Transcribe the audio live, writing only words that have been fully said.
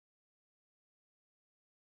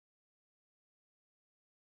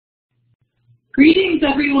Greetings,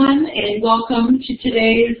 everyone, and welcome to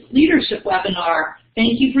today's leadership webinar.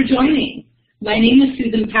 Thank you for joining. My name is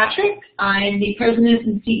Susan Patrick. I'm the President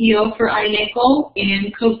and CEO for iNACOL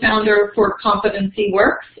and co-founder for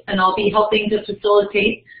Competency-Based, and I'll be helping to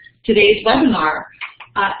facilitate today's webinar.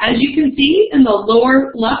 As you can see in the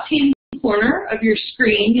lower left-hand corner of your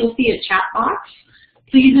screen, you'll see a chat box.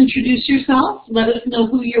 Please introduce yourself, let us know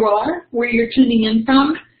who you are, where you're tuning in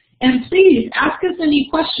from, and please ask us any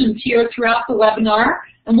questions here throughout the webinar,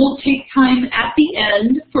 and we'll take time at the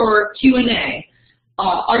end for Q&A.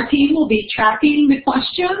 Our team will be tracking the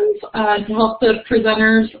questions to help the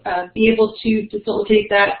presenters be able to facilitate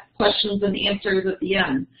that questions and answers at the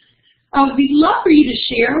end. We'd love for you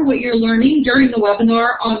to share what you're learning during the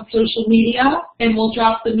webinar on social media, and we'll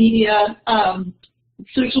drop the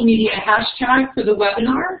social media hashtag for the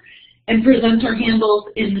webinar and presenter handles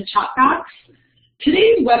in the chat box.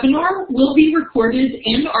 Today's webinar will be recorded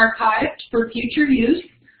and archived for future use.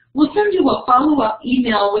 We'll send you a follow-up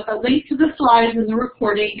email with a link to the slides and the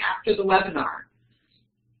recording after the webinar.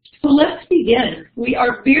 So let's begin. We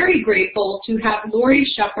are very grateful to have Lori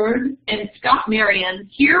Shepard and Scott Marion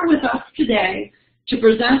here with us today to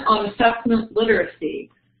present on assessment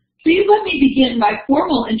literacy. Please let me begin by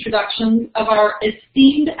formal introductions of our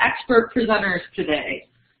esteemed expert presenters today.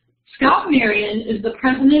 Scott Marion is the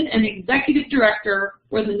President and Executive Director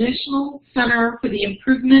for the National Center for the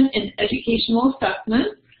Improvement in Educational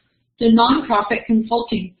Assessment, the nonprofit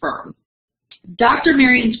consulting firm. Dr.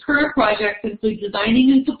 Marion's current projects include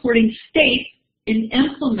designing and supporting states in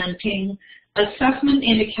implementing assessment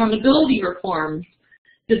and accountability reforms,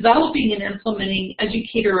 developing and implementing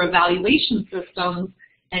educator evaluation systems,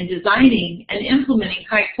 and designing and implementing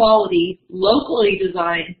high-quality, locally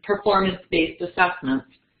designed performance-based assessments.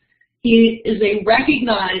 He is a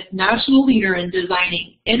recognized national leader in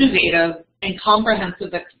designing innovative and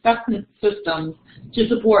comprehensive assessment systems to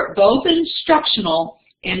support both instructional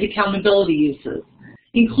and accountability uses,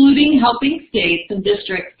 including helping states and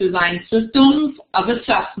districts design systems of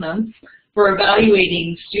assessments for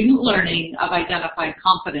evaluating student learning of identified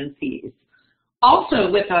competencies. Also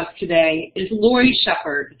with us today is Lori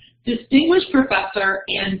Shepard, Distinguished Professor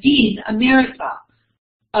and Dean Emerita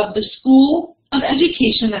of the School of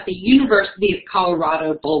Education at the University of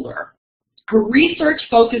Colorado Boulder. Her research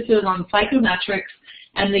focuses on psychometrics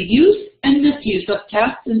and the use and misuse of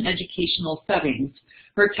tests in educational settings.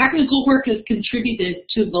 Her technical work has contributed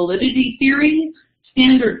to validity theory,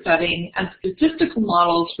 standard setting, and statistical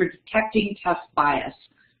models for detecting test bias.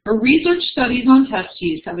 Her research studies on test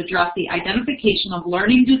use have addressed the identification of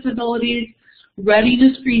learning disabilities,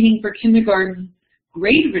 readiness screening for kindergarten,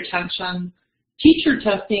 grade retention, teacher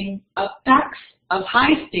testing, effects of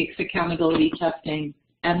high-stakes accountability testing,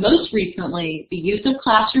 and most recently, the use of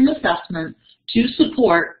classroom assessment to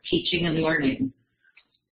support teaching and learning.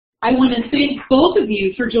 I want to thank both of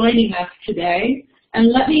you for joining us today,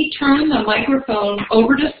 and let me turn the microphone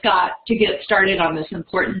over to Scott to get started on this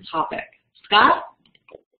important topic. Scott?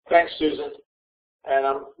 Thanks, Susan. And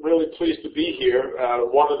I'm really pleased to be here.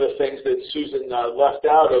 One of the things that Susan left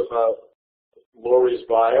out of Lori's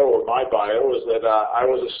bio, or my bio, is that I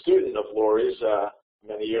was a student of Lori's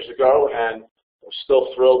many years ago, and I'm still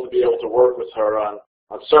thrilled to be able to work with her on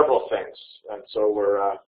several things. And so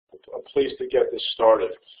I'm pleased to get this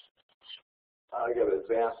started. I got to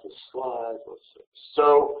advance the slides. Let's see.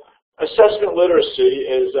 So assessment literacy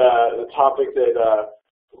is the topic that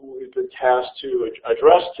we've been tasked to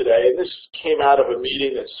address today. And this came out of a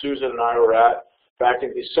meeting that Susan and I were at back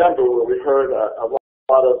in December, where we heard a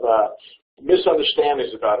lot of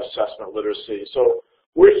misunderstandings about assessment literacy. So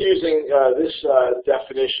we're using this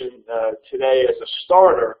definition today as a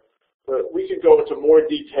starter, but we could go into more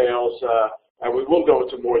details, and we will go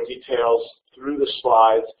into more details through the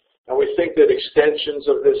slides. And we think that extensions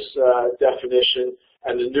of this definition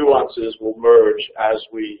and the nuances will merge as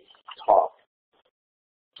we talk.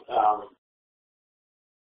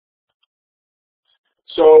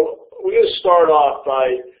 So we're going to start off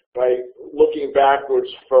by looking backwards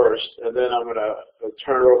first, and then I'm going to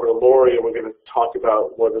turn it over to Lori, and we're going to talk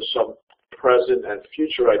about what are some present and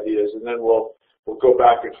future ideas, and then we'll go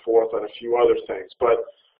back and forth on a few other things. But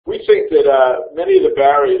we think that many of the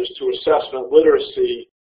barriers to assessment literacy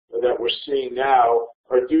that we're seeing now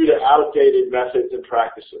are due to outdated methods and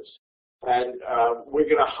practices. And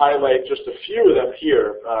we're going to highlight just a few of them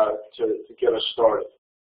here to get us started.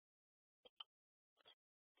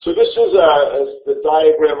 So this is the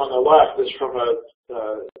diagram on the left is from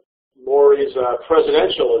Lori's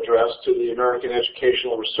presidential address to the American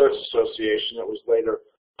Educational Research Association that was later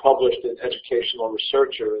published in Educational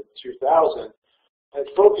Researcher in 2000. It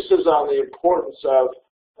focuses on the importance of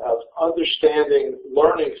of understanding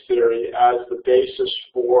learning theory as the basis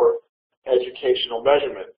for educational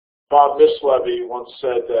measurement. Bob Mislevy once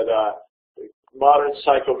said that modern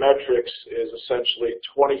psychometrics is essentially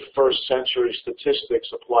 21st century statistics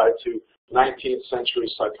applied to 19th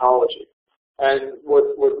century psychology. And what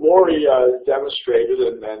Laurie demonstrated,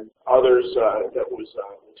 and others that was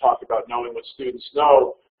talk about knowing what students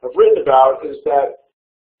know, have written about, is that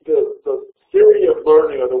the theory of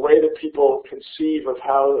learning, or the way that people conceive of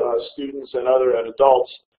how students and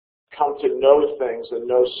adults come to know things and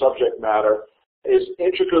know subject matter, is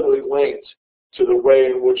intricately linked to the way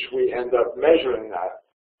in which we end up measuring that.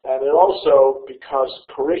 And it also, because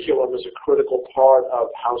curriculum is a critical part of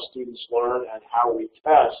how students learn and how we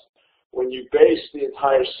test, when you base the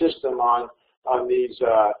entire system on these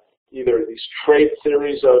either these trait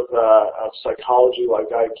theories of psychology like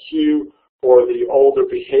IQ, or the older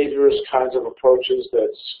behaviorist kinds of approaches that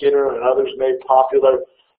Skinner and others made popular,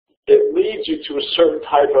 it leads you to a certain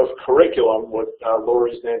type of curriculum, what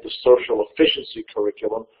Laurie's named the social efficiency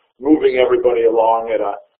curriculum, moving everybody along at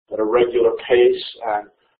a regular pace and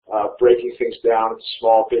breaking things down into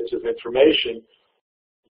small bits of information.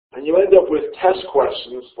 And you end up with test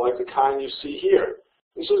questions like the kind you see here.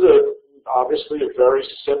 This is obviously a very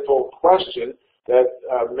simple question that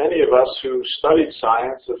many of us who studied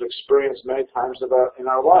science have experienced many times in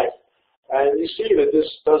our life. And you see that this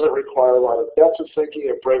doesn't require a lot of depth of thinking.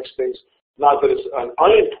 It breaks things, not that it's an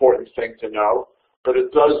unimportant thing to know, but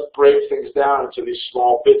it does break things down into these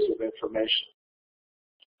small bits of information.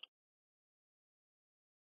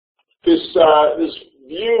 This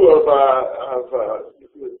view of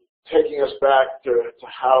taking us back to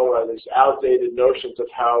how these outdated notions of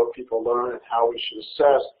how people learn and how we should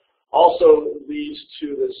assess also leads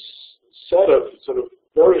to this set of sort of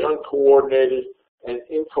very uncoordinated and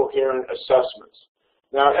incoherent assessments.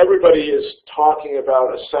 Now, everybody is talking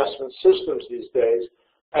about assessment systems these days,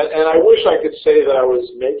 and I wish I could say that I was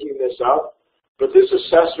making this up, but this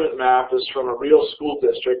assessment map is from a real school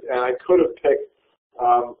district, and I could have picked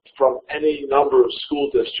from any number of school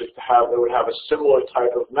districts that would have a similar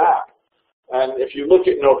type of map. And if you look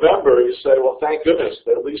at November, you say, well, thank goodness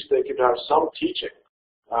that at least they could have some teaching,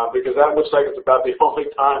 because that looks like it's about the only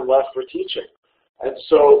time left for teaching. And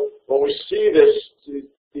so when we see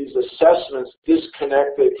these assessments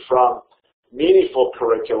disconnected from meaningful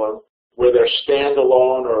curriculum, where they're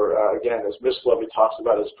standalone, or again, as Miss Levy talks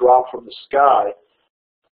about, is drop from the sky,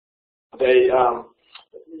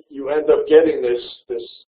 you end up getting this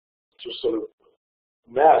just sort of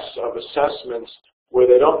mess of assessments where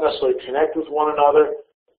they don't necessarily connect with one another.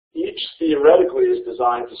 Each theoretically is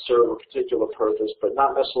designed to serve a particular purpose, but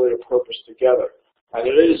not necessarily a purpose together. And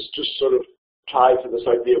it is just sort of tied to this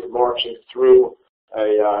idea of marching through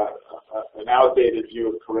an outdated view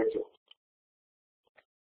of curriculum.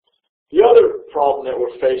 The other problem that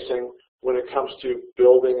we're facing when it comes to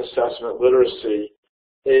building assessment literacy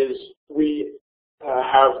is we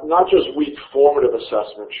have not just weak formative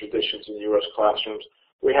assessment traditions in U.S. classrooms,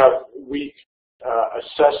 we have weak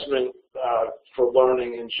assessment for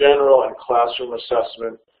learning in general and classroom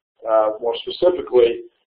assessment more specifically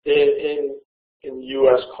in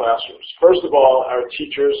U.S. classrooms. First of all, our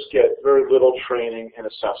teachers get very little training in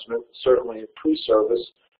assessment, certainly in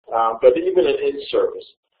pre-service, but even in service.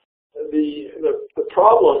 The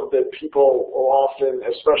problem that people will often,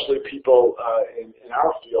 especially people in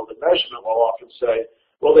our field of measurement, will often say,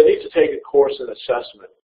 well, they need to take a course in assessment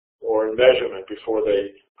or in measurement before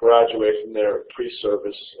they graduate from their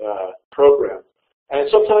pre-service program. And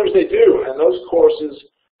sometimes they do, and those courses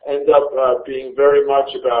end up being very much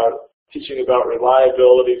about teaching about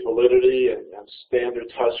reliability, validity, and standard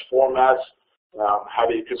test formats, how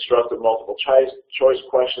do you construct a multiple choice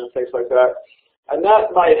question, and things like that. And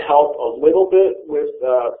that might help a little bit with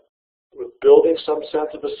building some sense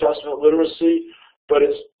of assessment literacy, but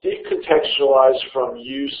it's decontextualized from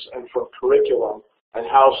use and from curriculum and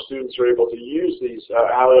how students are able to use these,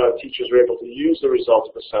 how teachers are able to use the results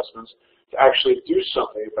of assessments to actually do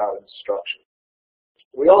something about instruction.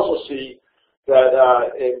 We also see that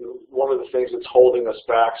in one of the things that's holding us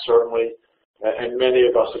back, certainly, and many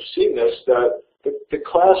of us have seen this, that the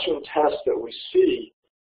classroom tests that we see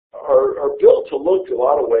are built to look a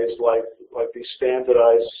lot of ways like these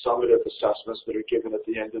standardized summative assessments that are given at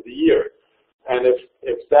the end of the year. And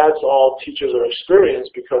if that's all teachers are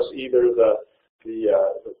experienced because either the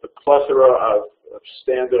plethora of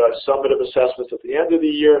standardized summative assessments at the end of the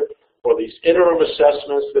year, or these interim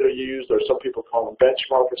assessments that are used, or some people call them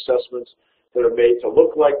benchmark assessments that are made to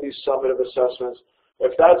look like these summative assessments,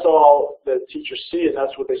 if that's all that teachers see and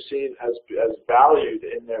that's what they see as valued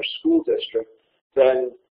in their school district,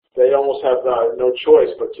 then they almost have no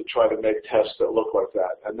choice but to try to make tests that look like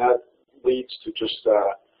that. And that leads to just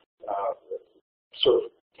sort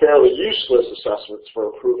of fairly useless assessments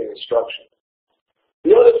for improving instruction.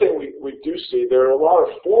 The other thing we do see, there are a lot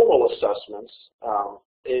of formal assessments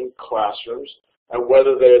in classrooms, and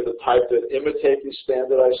whether they're the type that imitate these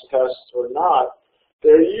standardized tests or not,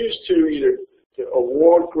 they're used to either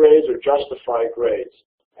award grades or justify grades.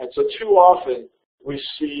 And so too often we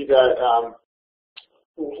see that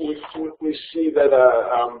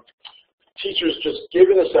teachers just give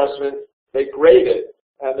an assessment, they grade it,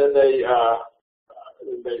 and then they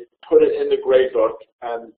put it in the grade book,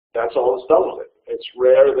 and that's all that's done with it. It's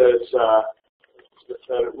rare that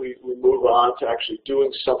that we move on to actually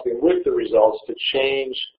doing something with the results to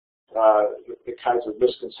change the kinds of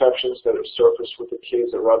misconceptions that have surfaced with the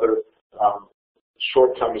kids or other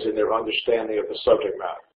shortcomings in their understanding of the subject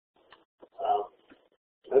matter.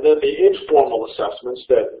 And then the informal assessments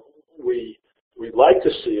that we like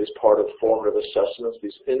to see as part of formative assessments,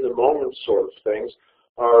 these in-the-moment sort of things,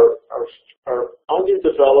 are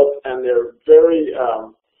underdeveloped, and they're very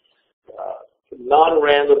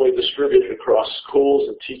non-randomly distributed across schools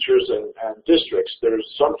and teachers and districts.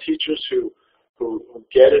 There's some teachers who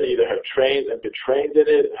get it, either have trained and been trained in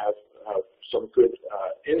it, have some good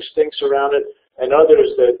instincts around it, and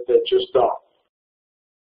others that just don't.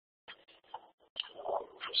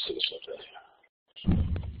 Let's see something here.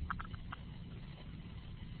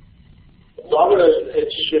 So I'm going to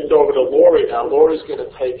shift over to Lori now. Lori's going to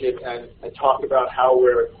take it and talk about how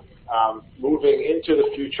we're moving into the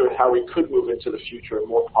future and how we could move into the future in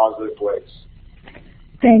more positive ways.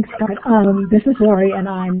 Thanks, Scott. This is Lori, and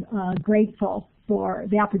I'm grateful for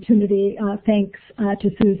the opportunity. Thanks to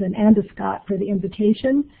Susan and to Scott for the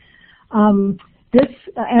invitation. And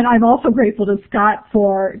I'm also grateful to Scott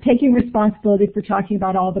for taking responsibility for talking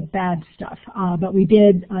about all the bad stuff. But we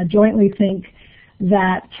did jointly think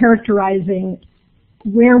that characterizing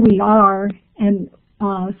where we are and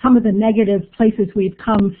some of the negative places we've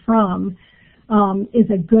come from is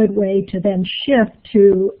a good way to then shift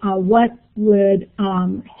to what would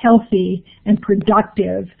healthy and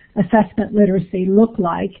productive assessment literacy look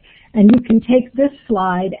like. And you can take this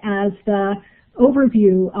slide as the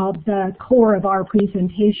overview of the core of our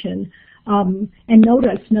presentation. And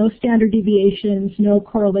notice no standard deviations, no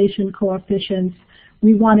correlation coefficients.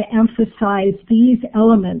 We want to emphasize these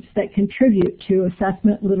elements that contribute to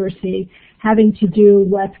assessment literacy, having to do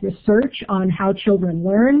with research on how children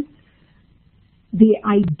learn, the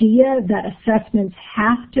idea that assessments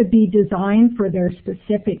have to be designed for their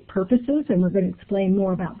specific purposes, and we're going to explain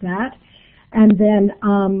more about that, and then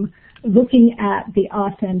looking at the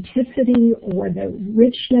authenticity or the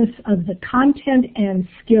richness of the content and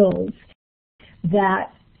skills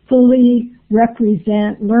that fully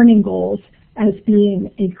represent learning goals as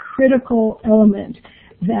being a critical element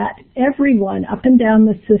that everyone up and down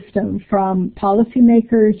the system, from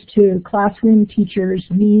policymakers to classroom teachers,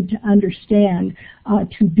 need to understand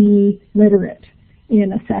to be literate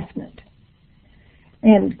in assessment.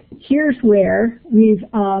 And here's where we've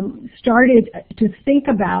started to think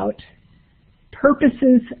about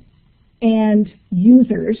purposes and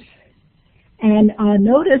users. And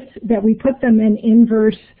notice that we put them in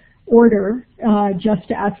inverse order, just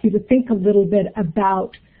to ask you to think a little bit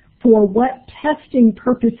about for what testing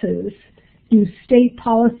purposes do state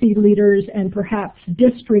policy leaders and perhaps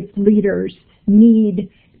district leaders need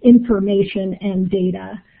information and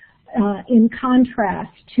data, in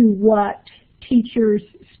contrast to what teachers,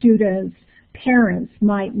 students, parents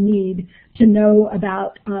might need to know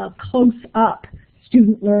about close-up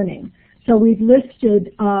student learning. So we've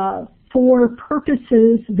listed 4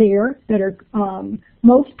 purposes there that are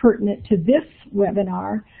most pertinent to this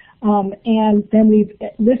webinar, and then we've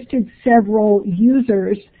listed several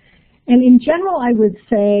users. And in general, I would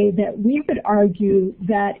say that we would argue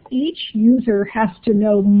that each user has to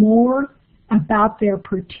know more about their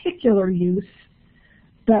particular use,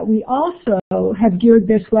 but we also have geared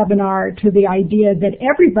this webinar to the idea that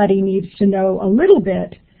everybody needs to know a little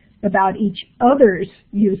bit about each other's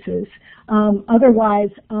uses.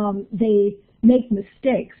 Otherwise, they make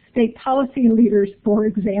mistakes. State policy leaders, for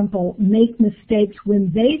example, make mistakes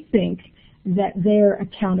when they think that their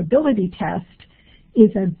accountability test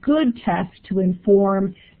is a good test to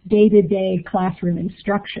inform day-to-day classroom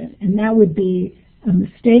instruction. And that would be a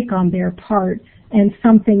mistake on their part and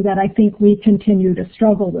something that I think we continue to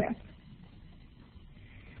struggle with.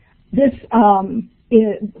 This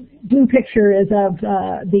blue picture is of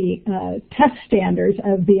the test standards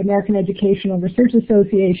of the American Educational Research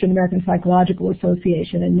Association, American Psychological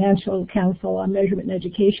Association, and National Council on Measurement and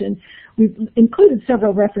Education. We've included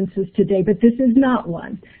several references today, but this is not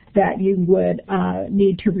one that you would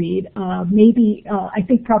need to read. I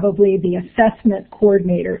think probably the assessment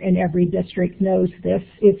coordinator in every district knows this.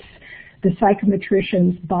 It's the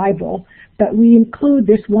psychometrician's Bible, but we include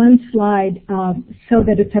this one slide so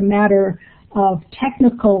that it's a matter of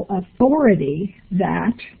technical authority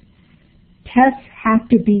that tests have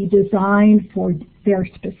to be designed for their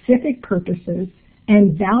specific purposes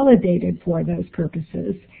and validated for those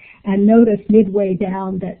purposes. And notice midway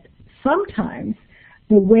down that sometimes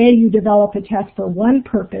the way you develop a test for one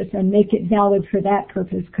purpose and make it valid for that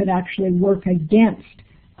purpose could actually work against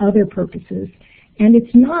other purposes. And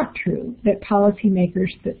it's not true that policymakers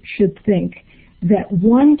should think that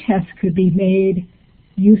one test could be made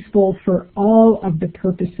useful for all of the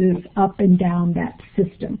purposes up and down that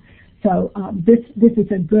system. So this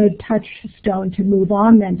is a good touchstone to move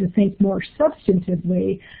on then to think more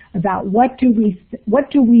substantively about what do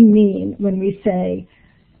we mean when we say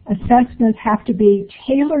assessments have to be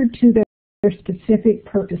tailored to their specific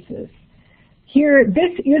purposes. Here,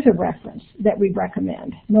 this is a reference that we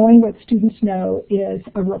recommend. Knowing What Students Know is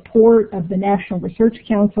a report of the National Research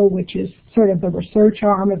Council, which is sort of the research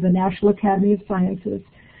arm of the National Academy of Sciences.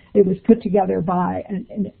 It was put together by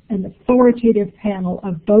an authoritative panel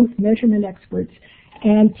of both measurement experts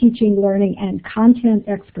and teaching, learning, and content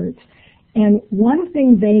experts. And one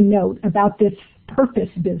thing they note about this purpose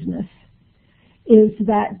business is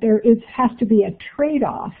that there has to be a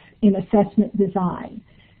trade-off in assessment design.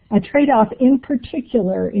 A trade-off in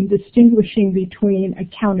particular in distinguishing between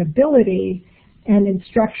accountability and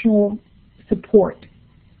instructional support.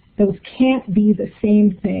 Those can't be the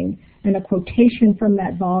same thing. And a quotation from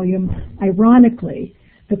that volume, ironically,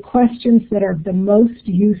 the questions that are of the most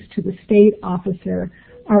use to the state officer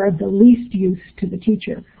are of the least use to the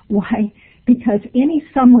teacher. Why? Because any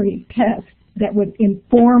summary test that would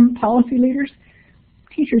inform policy leaders,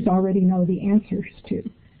 teachers already know the answers to.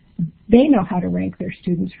 They know how to rank their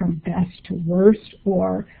students from best to worst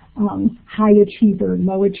or high achiever,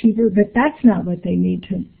 low achiever, but that's not what they need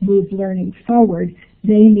to move learning forward.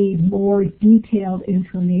 They need more detailed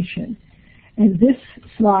information. And this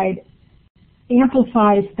slide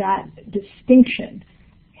amplifies that distinction,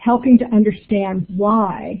 helping to understand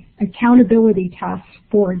why accountability tests,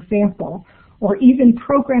 for example, or even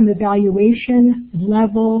program evaluation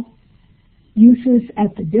level uses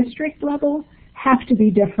at the district level have to be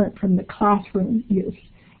different from the classroom use.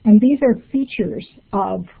 And these are features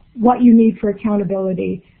of what you need for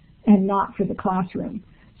accountability and not for the classroom.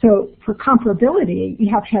 So for comparability, you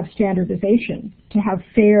have to have standardization to have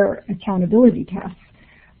fair accountability tests.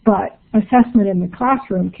 But assessment in the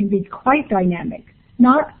classroom can be quite dynamic,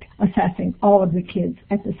 not assessing all of the kids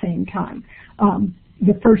at the same time.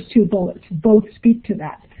 The first two bullets both speak to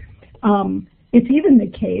that. It's even the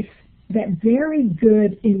case that very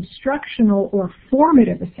good instructional or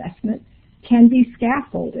formative assessment can be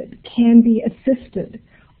scaffolded, can be assisted.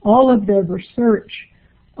 All of the research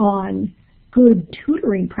on good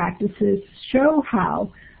tutoring practices show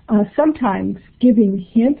how sometimes giving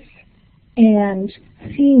hints and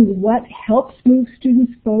seeing what helps move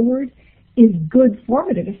students forward is good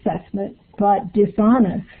formative assessment, but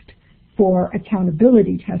dishonest for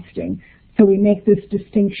accountability testing. So we make this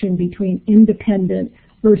distinction between independent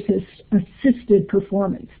versus assisted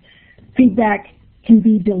performance. Feedback can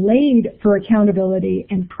be delayed for accountability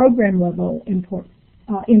and program level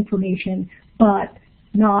information, but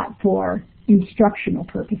not for instructional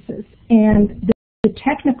purposes. And the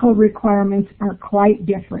technical requirements are quite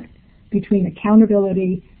different between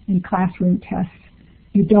accountability and classroom tests.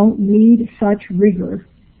 You don't need such rigor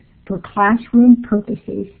for classroom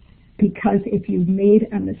purposes because if you've made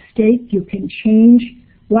a mistake, you can change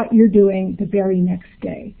what you're doing the very next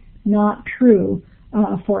day. Not true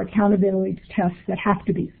for accountability tests that have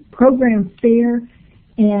to be program fair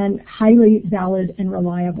and highly valid and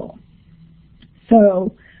reliable.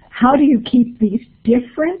 So how do you keep these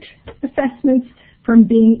different assessments from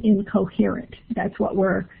being incoherent? That's what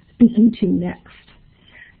we're speaking to next.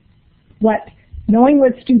 Knowing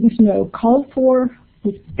What Students Know called for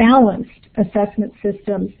was balanced assessment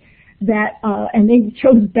systems that, and they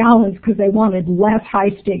chose balance because they wanted less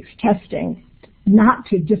high-stakes testing, not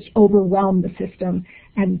to just overwhelm the system,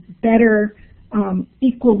 and better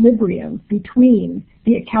equilibrium between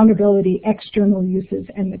the accountability external uses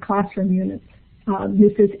and the classroom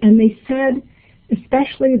uses. And they said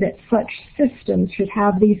especially that such systems should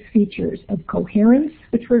have these features of coherence,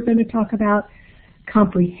 which we're going to talk about,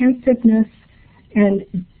 comprehensiveness,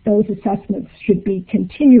 And those assessments should be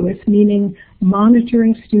continuous, meaning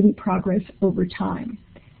monitoring student progress over time.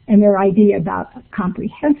 And their idea about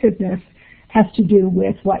comprehensiveness has to do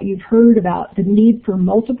with what you've heard about the need for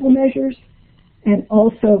multiple measures, and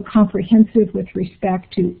also comprehensive with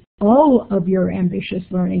respect to all of your ambitious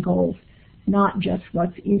learning goals, not just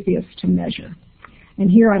what's easiest to measure. And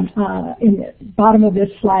here I'm in the bottom of this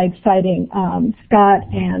slide citing Scott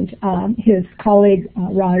and his colleague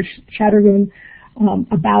Raj Chatterjee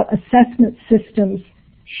about assessment systems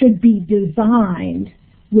should be designed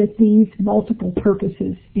with these multiple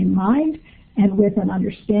purposes in mind and with an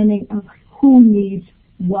understanding of who needs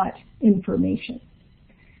what information.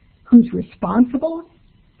 Who's responsible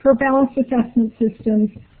for balanced assessment systems?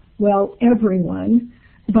 Well, everyone.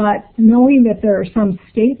 But knowing that there are some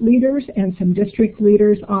state leaders and some district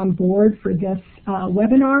leaders on board for this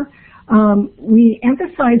webinar, we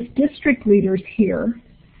emphasize district leaders here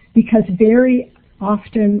because very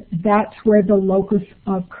often that's where the locus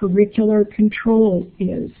of curricular control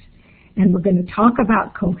is. And we're going to talk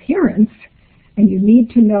about coherence, and you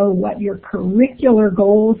need to know what your curricular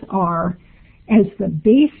goals are as the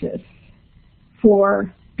basis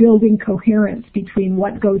for building coherence between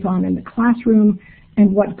what goes on in the classroom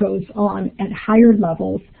and what goes on at higher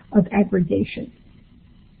levels of aggregation.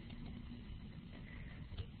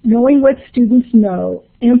 Knowing what students know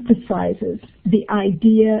emphasizes the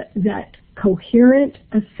idea that coherent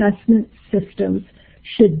assessment systems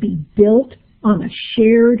should be built on a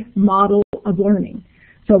shared model of learning.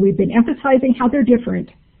 So we've been emphasizing how they're different,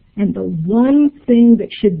 and the one thing that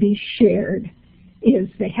should be shared is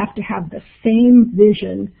they have to have the same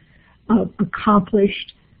vision of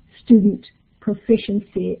accomplished student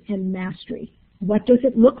proficiency and mastery. What does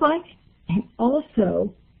it look like? And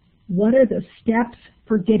also, what are the steps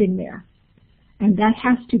for getting there? And that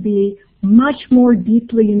has to be much more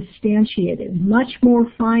deeply instantiated, much more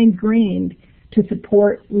fine-grained to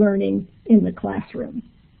support learning in the classroom.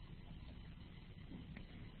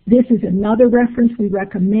 This is another reference we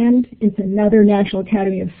recommend. It's another National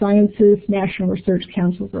Academy of Sciences, National Research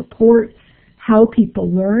Council report, How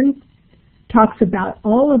People Learn. Talks about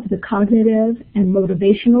all of the cognitive and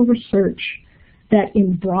motivational research that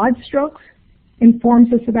in broad strokes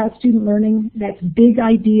informs us about student learning. That's big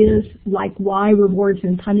ideas like why rewards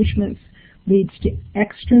and punishments leads to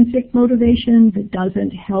extrinsic motivation that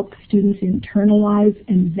doesn't help students internalize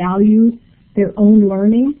and value their own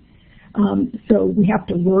learning. So we have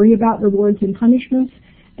to worry about rewards and punishments.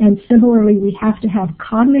 And similarly, we have to have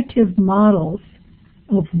cognitive models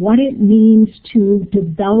of what it means to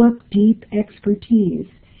develop deep expertise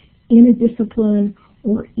in a discipline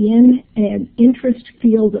or in an interest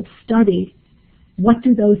field of study. What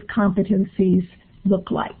do those competencies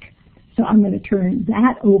look like? So I'm going to turn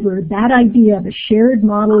that over, that idea of a shared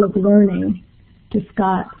model of learning, to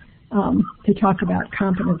Scott to talk about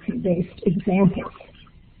competency-based examples.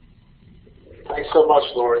 Thanks so much,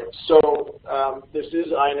 Lori. So this is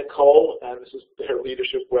Ina Cole, and this is their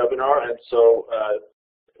leadership webinar, and so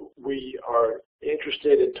we are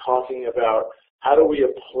interested in talking about how do we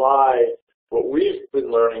apply what we've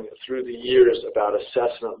been learning through the years about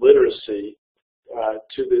assessment literacy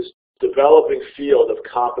to this developing field of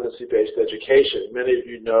competency-based education. Many of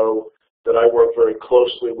you know that I work very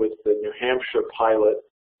closely with the New Hampshire pilot,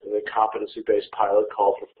 the competency-based pilot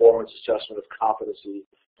called Performance Assessment of Competency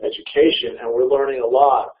Education, and we're learning a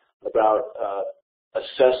lot about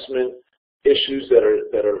assessment issues that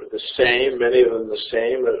are the same, many of them the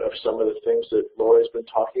same, of some of the things that Lori's been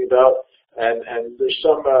talking about, and there's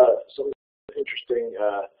some interesting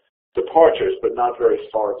departures, but not very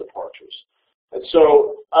far departures. And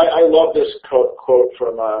so I love this quote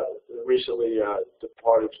from recently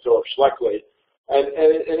departed Philip Schleckley, and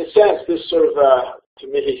in a sense, this sort of to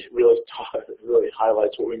me really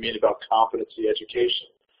highlights what we mean about competency education.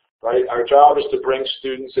 Right? Our job is to bring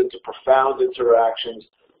students into profound interactions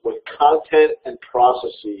with content and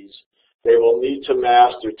processes they will need to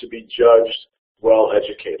master to be judged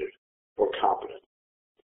well-educated or competent.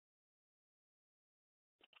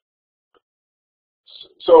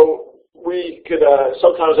 So we could,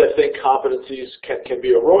 sometimes I think competencies can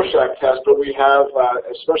be a Rorschach test, but we have,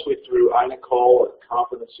 especially through Ina Cole and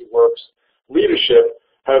Competency Works leadership,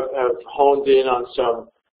 have honed in on some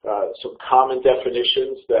common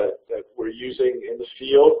definitions that we're using in the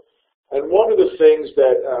field. And one of the things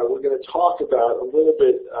that we're going to talk about a little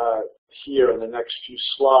bit here in the next few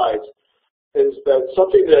slides is that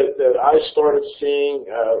something that I started seeing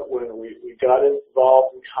when we got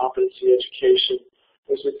involved in competency education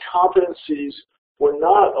is that competencies were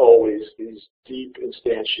not always these deep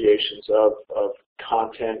instantiations of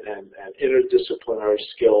content and interdisciplinary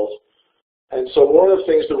skills. And so one of the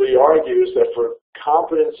things that we argue is that for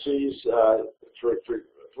competencies,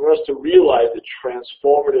 for us to realize the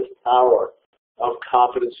transformative power of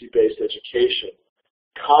competency-based education,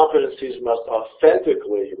 competencies must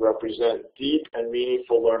authentically represent deep and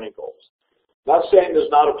meaningful learning goals. Not saying there's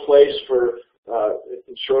not a place for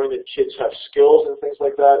ensuring that kids have skills and things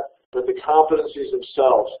like that, but the competencies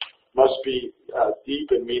themselves must be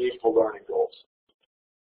deep and meaningful learning goals.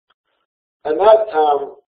 And that,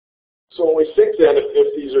 so when we think then,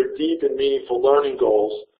 if these are deep and meaningful learning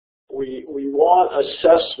goals, we want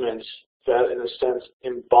assessments that, in a sense,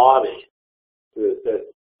 embody, that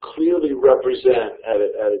clearly represent at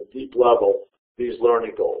a deep level these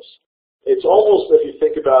learning goals. It's almost, if you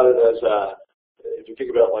think about it as if you think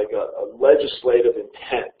about like a legislative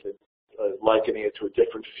intent, likening it to a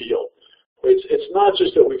different field. It's not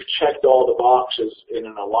just that we've checked all the boxes in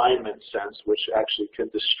an alignment sense, which actually can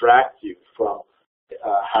distract you from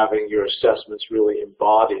having your assessments really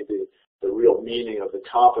embody the real meaning of the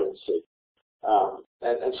competency.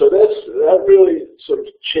 And so that really sort of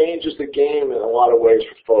changes the game in a lot of ways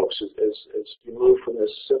for folks as you move from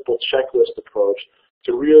this simple checklist approach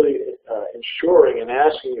to really ensuring and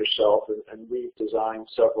asking yourself, and we've designed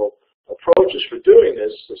several approaches for doing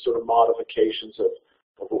this, the sort of modifications of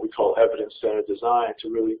what we call evidence-centered design to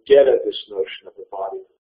really get at this notion of embodiment.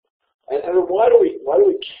 And why do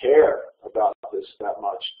we care about this that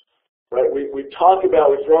much? Right? We talk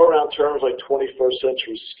about, we throw around terms like 21st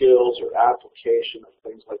century skills or application or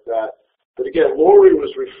things like that. But again, Laurie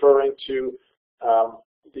was referring to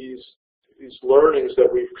these learnings that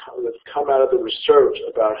that's come out of the research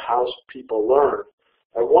about how people learn.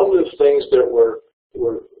 And one of the things that we're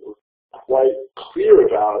quite clear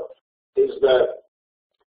about is that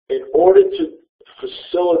in order to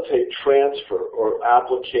facilitate transfer or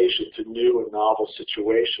application to new and novel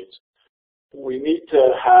situations, we need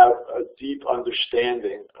to have a deep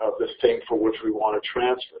understanding of the thing for which we want to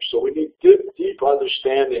transfer. So we need deep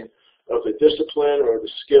understanding of the discipline or the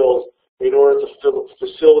skills in order to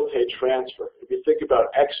facilitate transfer. If you think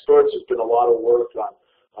about experts, there's been a lot of work on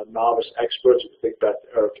novice experts. If you think about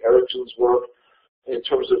Erik Erikson's work, in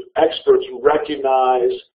terms of experts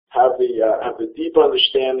recognize, have the deep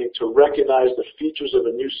understanding to recognize the features of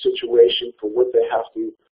a new situation for what they have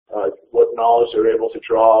to, what knowledge they're able to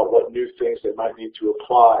draw, what new things they might need to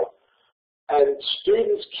apply. And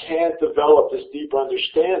students can't develop this deep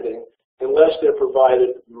understanding unless they're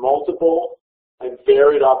provided multiple and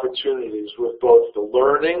varied opportunities with both the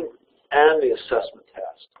learning and the assessment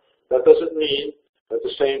task. That doesn't mean that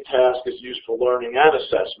the same task is used for learning and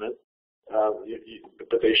assessment,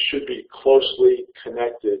 but they should be closely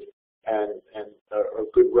connected and are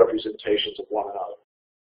good representations of one another.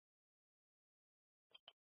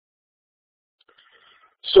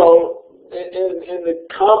 So in the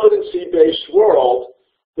competency-based world,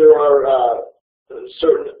 there are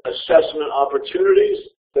certain assessment opportunities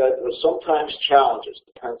that are sometimes challenges,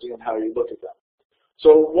 depending on how you look at them.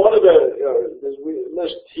 So one of we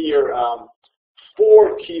list here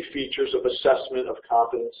 4 key features of assessment of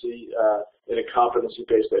competency in a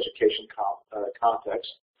competency-based education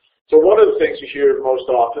context. So one of the things you hear most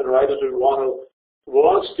often, right, is we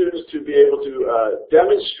want students to be able to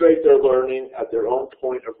demonstrate their learning at their own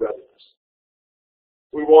point of readiness.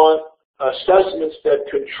 We want assessments that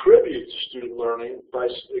contribute to student learning by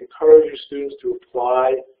encouraging students to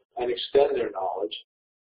apply and extend their knowledge.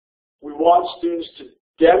 We want students to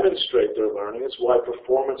demonstrate their learning. That's why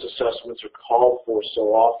performance assessments are called for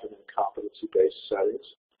so often in competency-based settings.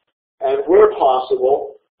 And where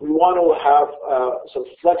possible, we want to have some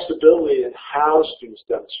flexibility in how students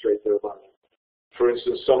demonstrate their learning. For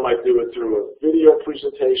instance, some might do it through a video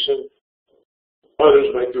presentation.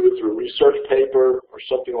 Others might do it through a research paper or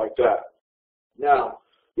something like that. Now,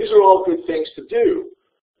 these are all good things to do,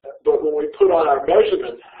 but when we put on our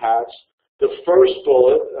measurement hats, the first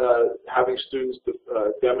bullet, having students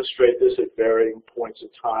demonstrate this at varying points in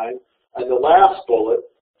time, and the last bullet,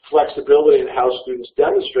 flexibility in how students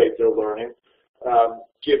demonstrate their learning,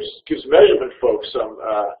 gives measurement folks some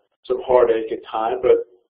heartache at time, but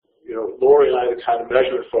you know, Laurie and I are the kind of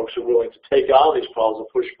measurement folks who are willing to take on these problems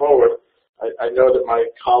and push forward. I know that my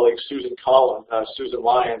colleague Susan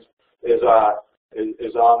Lyons is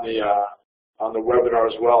on the webinar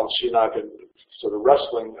as well, and she and I have been sort of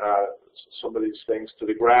wrestling some of these things to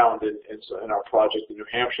the ground in our project in New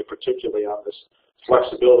Hampshire, particularly on this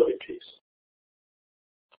flexibility piece.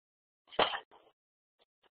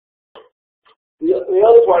 The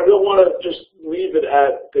other part, I don't want to just leave it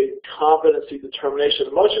at the competency determination.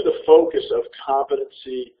 Much of the focus of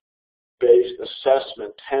competency-based assessment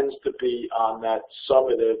tends to be on that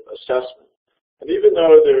summative assessment. And even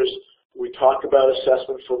though there's We talk about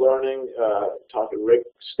assessment for learning, talking Rick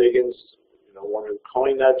Stiggins, one who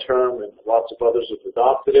coined that term, and lots of others have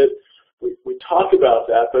adopted it. We talk about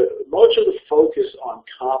that, but much of the focus on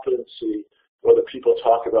competency, whether people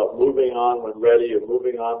talk about moving on when ready or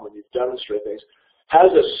moving on when you demonstrate things,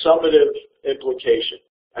 has a summative implication,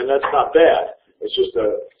 and that's not bad. It's just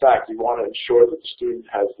a fact. You want to ensure that the student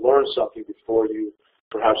has learned something before you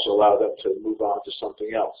perhaps allow them to move on to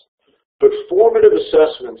something else. But formative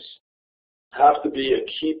assessments have to be a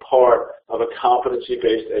key part of a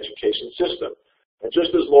competency-based education system. And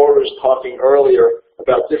just as Laura was talking earlier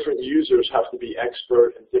about different users have to be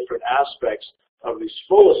expert in different aspects of these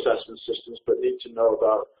full assessment systems, but need to know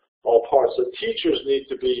about all parts. So teachers need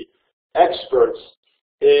to be experts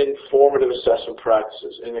in formative assessment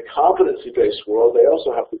practices. In a competency-based world, they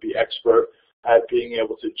also have to be expert at being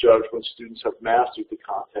able to judge when students have mastered the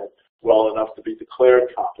content well enough to be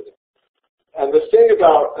declared competent. And the thing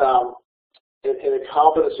about in a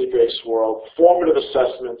competency-based world, formative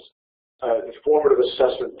assessments, formative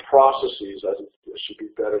assessment processes, as it should be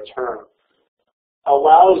a better term,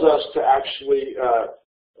 allows us to actually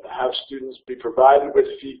have students be provided with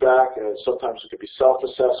feedback, and sometimes it could be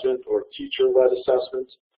self-assessment or teacher-led assessment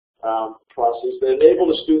processes that enable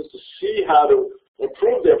the students to see how to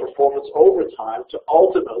improve their performance over time to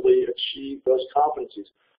ultimately achieve those competencies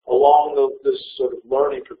along this sort of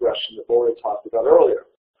learning progression that Laura talked about earlier.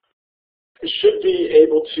 It should be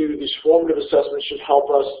able to, these formative assessments should help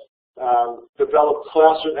us develop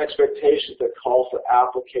classroom expectations that call for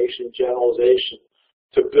application and generalization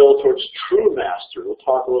to build towards true mastery. We'll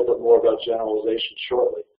talk a little bit more about generalization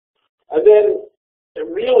shortly. And then,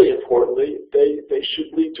 and really importantly, they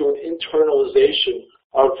should lead to an internalization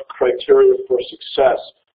of criteria for success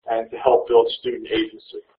and to help build student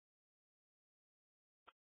agency.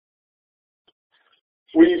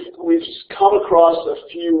 We've come across a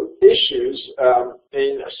few issues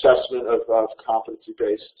in assessment of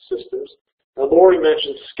competency-based systems. Now, Lori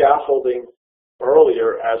mentioned scaffolding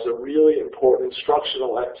earlier as a really important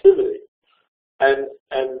instructional activity. And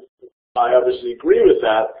I obviously agree with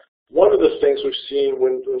that. One of the things we've seen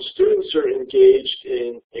when students are engaged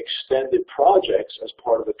in extended projects as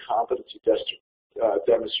part of a competency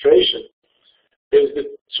demonstration is that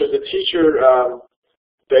so the teacher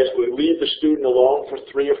basically leave the student alone for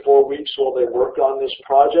 3 or 4 weeks while they work on this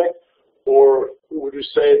project? Or would you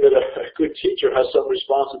say that a good teacher has some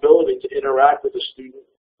responsibility to interact with the student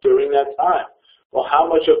during that time? Well, how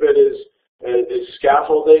much of it is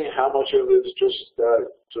scaffolding? How much of it is just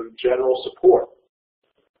sort of general support?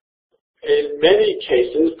 In many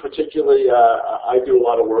cases, particularly I do a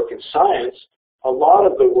lot of work in science, a lot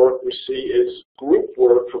of the work we see is group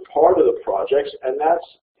work for part of the projects, and that's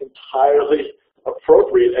entirely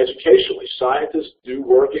appropriate educationally. Scientists do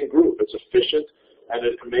work in group. It's efficient and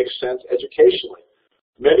it makes sense educationally.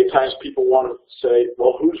 Many times people want to say,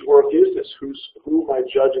 well, whose work is this? Who am I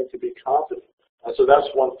judging to be competent? And so that's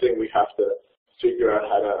one thing we have to figure out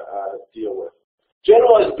how to deal with.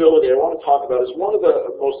 Generalizability, I want to talk about, is one of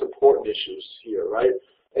the most important issues here, right?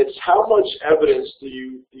 It's how much evidence do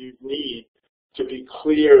you need to be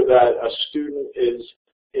clear that a student is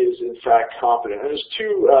in fact competent? And there's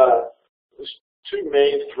two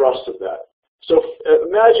main thrusts of that. So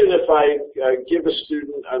imagine if I give a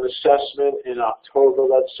student an assessment in October,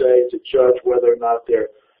 let's say, to judge whether or not they're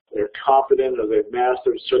competent or they've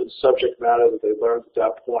mastered a certain subject matter that they learned at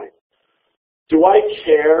that point. Do I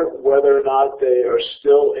care whether or not they are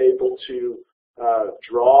still able to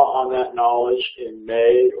draw on that knowledge in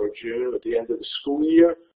May or June at the end of the school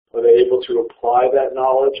year? Are they able to apply that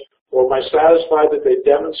knowledge? Or am I satisfied that they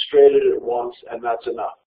demonstrated it once and that's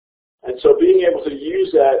enough? And so being able to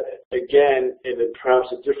use that again in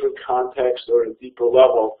perhaps a different context or a deeper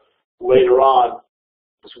level later on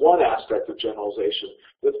is one aspect of generalization.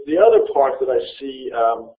 But the other part that I see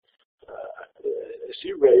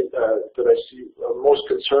most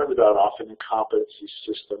concerned about often in competency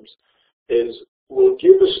systems is we'll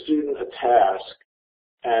give a student a task,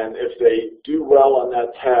 and if they do well on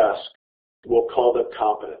that task, we'll call them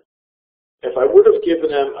competent. If I would have given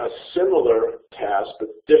them a similar task but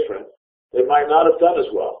different, they might not have done as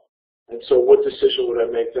well. And so what decision would I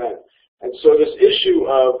make then? And so this issue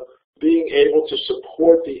of being able to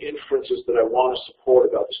support the inferences that I want to support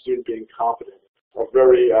about the student being competent are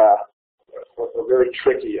very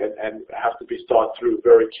tricky and have to be thought through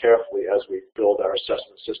very carefully as we build our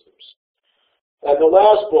assessment systems. And the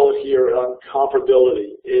last bullet here on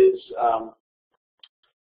comparability is,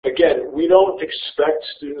 again, we don't expect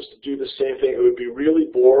students to do the same thing. It would be really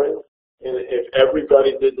boring if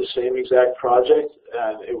everybody did the same exact project,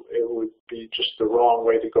 and it would be just the wrong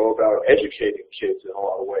way to go about educating kids in a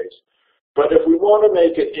lot of ways. But if we want to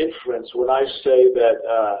make an inference, when I say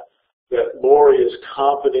that Lori is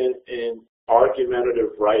competent in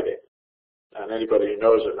argumentative writing, and anybody who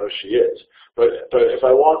knows her knows she is, but if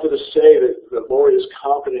I wanted to say that Lori is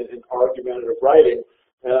competent in argumentative writing,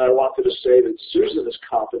 and I wanted to say that Susan is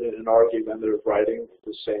competent in argumentative writing at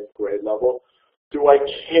the same grade level, do I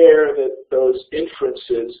care that those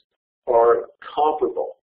inferences are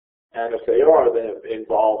comparable? And if they are, then it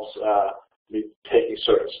involves me taking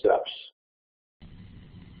certain steps.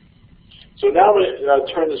 So now I'm going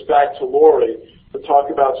to turn this back to Lori to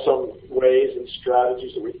talk about some ways and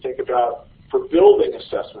strategies that we think about for building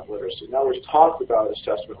assessment literacy. Now we've talked about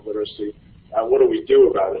assessment literacy. What do we do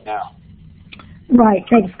about it now? Right,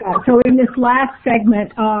 thanks, Scott. So in this last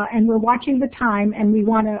segment, and we're watching the time, and we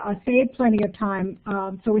want to save plenty of time,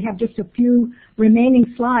 so we have just a few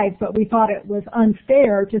remaining slides, but we thought it was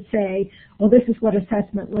unfair to say, well, this is what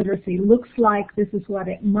assessment literacy looks like, this is what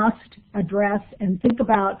it must address and think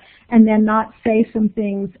about, and then not say some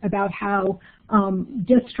things about how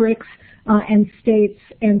districts and states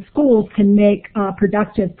and schools can make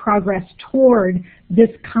productive progress toward this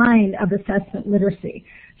kind of assessment literacy.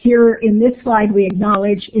 Here in this slide, we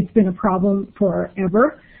acknowledge it's been a problem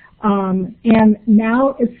forever. And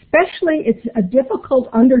now especially it's a difficult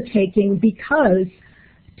undertaking because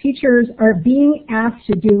teachers are being asked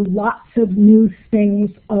to do lots of new things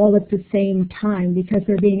all at the same time because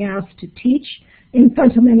they're being asked to teach in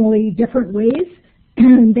fundamentally different ways.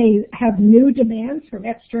 And they have new demands from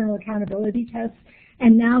external accountability tests.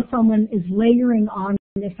 And now someone is layering on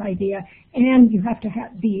this idea, and you have to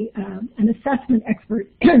be an assessment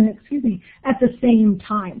expert, excuse me, at the same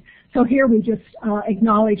time. So here we just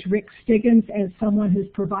acknowledge Rick Stiggins as someone who's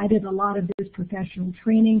provided a lot of this professional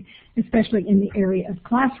training, especially in the area of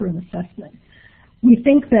classroom assessment. We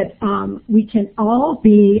think that we can all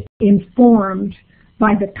be informed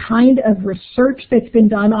by the kind of research that's been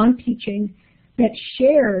done on teaching that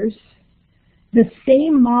shares the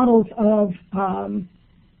same models of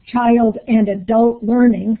child and adult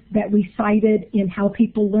learning that we cited in How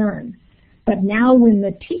People Learn. But now when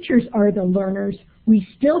the teachers are the learners, we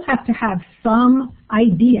still have to have some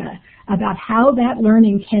idea about how that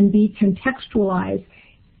learning can be contextualized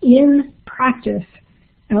in practice,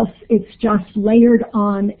 else it's just layered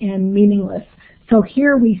on and meaningless. So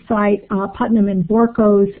here we cite Putnam and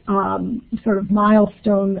Borko's sort of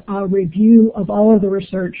milestone review of all of the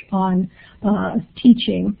research on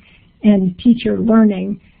teaching and teacher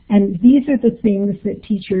learning. And these are the things that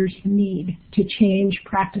teachers need to change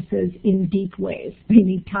practices in deep ways. They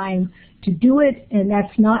need time to do it, and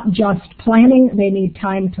that's not just planning. They need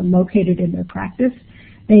time to locate it in their practice.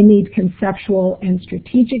 They need conceptual and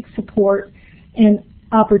strategic support and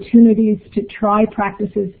opportunities to try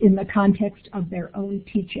practices in the context of their own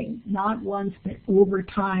teaching, not ones that over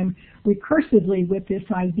time recursively with this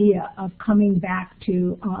idea of coming back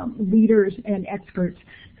to leaders and experts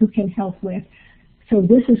who can help with. So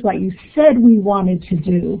this is what you said we wanted to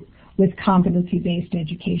do with competency-based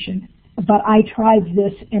education. But I tried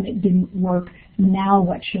this and it didn't work. Now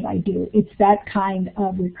what should I do? It's that kind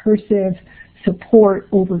of recursive support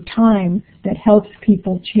over time that helps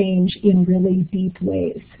people change in really deep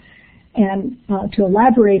ways. And to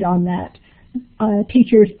elaborate on that,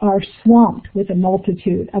 teachers are swamped with a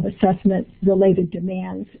multitude of assessment-related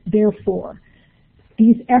demands. Therefore,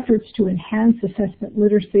 these efforts to enhance assessment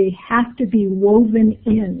literacy have to be woven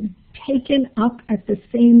in, taken up at the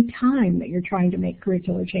same time that you're trying to make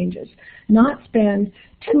curricular changes. Not spend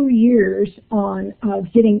 2 years on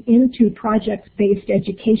getting into project-based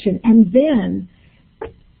education and then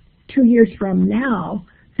 2 years from now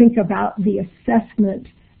think about the assessment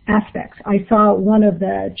aspects. I saw one of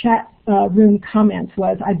the chat room comments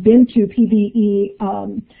was, I've been to PBE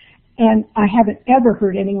and I haven't ever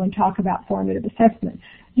heard anyone talk about formative assessment.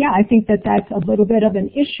 Yeah, I think that that's a little bit of an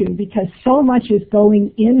issue because so much is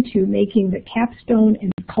going into making the capstone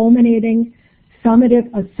and culminating summative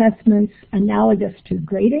assessments analogous to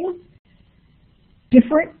grading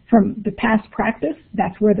different from the past practice.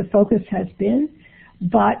 That's where the focus has been.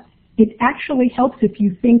 But it actually helps if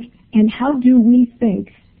you think, and how do we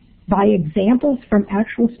think by examples from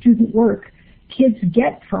actual student work, kids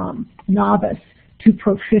get from novice to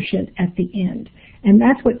proficient at the end. And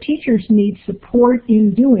that's what teachers need support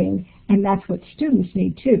in doing, and that's what students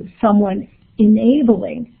need too, someone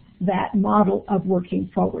enabling that model of working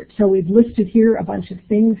forward. So we've listed here a bunch of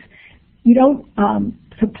things. You don't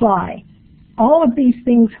supply all of these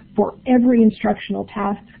things for every instructional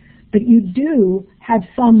task, but you do have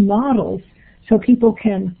some models so people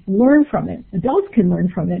can learn from it, adults can learn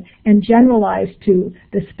from it, and generalize to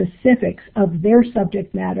the specifics of their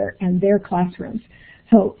subject matter and their classrooms.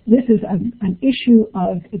 So this is an issue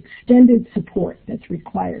of extended support that's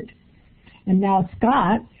required. And now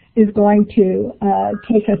Scott is going to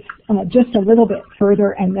take us just a little bit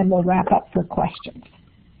further, and then we'll wrap up for questions.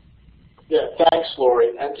 Yeah, thanks, Lori.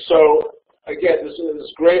 And so, again, this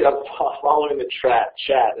is great. I'm following the chat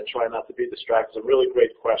and trying not to be distracted. Some really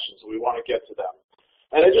great questions, and we want to get to them.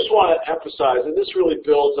 And I just want to emphasize, and this really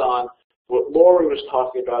builds on what Lori was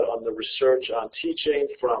talking about on the research on teaching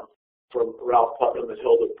from Ralph Putnam and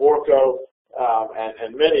Hilda Borko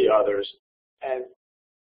and many others. And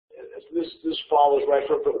this follows right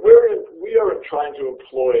from, but we are trying to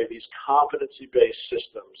employ these competency-based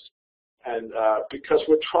systems, and because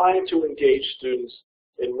we're trying to engage students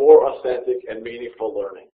in more authentic and meaningful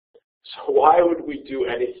learning. So why would we do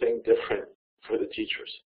anything different for the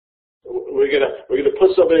teachers? We're gonna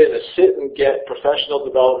put somebody in a sit and get professional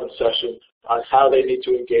development session on how they need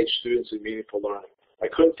to engage students in meaningful learning. I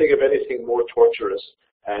couldn't think of anything more torturous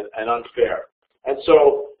and unfair. And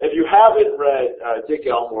so, if you haven't read Dick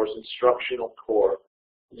Elmore's Instructional Core,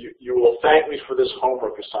 you will thank me for this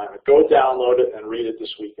homework assignment. Go download it and read it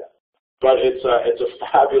this weekend. But it's a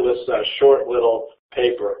fabulous short little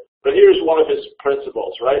paper. But here's one of his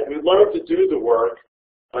principles, right? We learn to do the work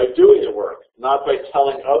by doing the work, not by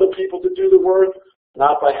telling other people to do the work,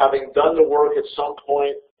 not by having done the work at some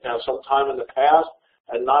point, sometime in the past,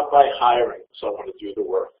 and not by hiring someone to do the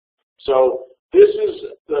work. So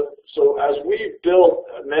so as we built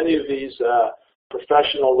many of these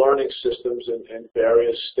professional learning systems in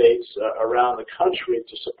various states around the country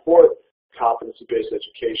to support competency-based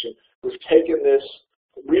education, we've taken this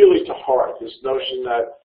really to heart, this notion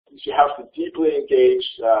that you have to deeply engage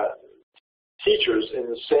teachers in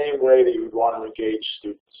the same way that you would want to engage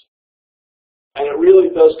students. And it really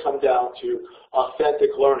does come down to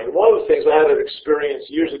authentic learning. One of the things, I had an experience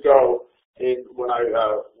years ago when I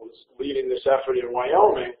was leading this effort in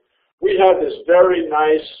Wyoming. We had this very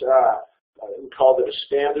nice, we called it a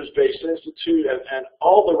standards-based institute, and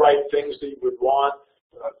all the right things that you would want,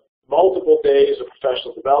 multiple days of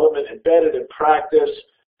professional development embedded in practice,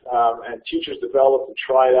 and teachers developed and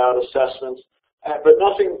tried out assessments, but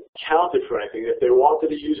nothing counted for anything. If they wanted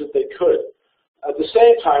to use it, they could. At the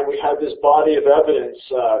same time, we had this body of evidence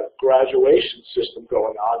graduation system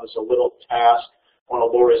going on. There's a little task, one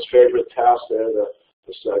of Laura's favorite tasks there,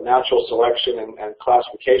 this natural selection and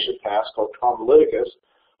classification task called Convoluticus.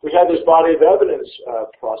 We had this body of evidence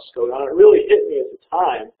process going on. It really hit me at the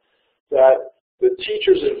time that the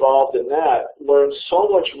teachers involved in that learned so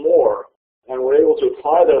much more and were able to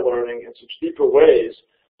apply their learning in such deeper ways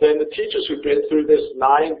than the teachers who'd been through this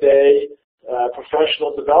 9-day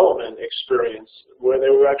professional development experience where they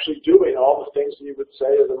were actually doing all the things that you would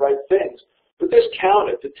say are the right things. But this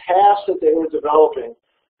counted. The tasks that they were developing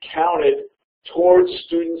counted towards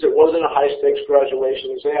students. It wasn't a high-stakes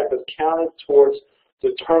graduation exam, but counted towards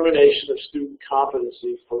determination of student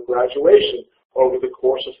competency for graduation over the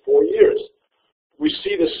course of 4 years. We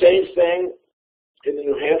see the same thing in the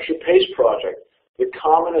New Hampshire PACE project. The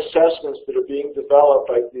common assessments that are being developed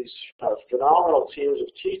by these phenomenal teams of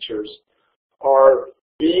teachers are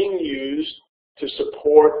being used to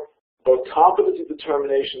support both competency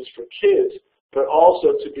determinations for kids, but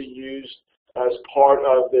also to be used as part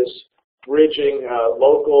of this bridging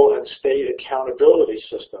local and state accountability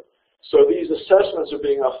system. So these assessments are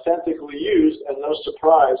being authentically used, and no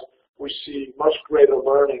surprise, we see much greater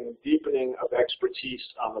learning and deepening of expertise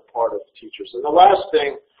on the part of teachers. And the last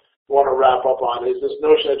thing I want to wrap up on is this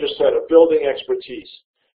notion I just said of building expertise.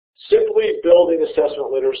 Simply building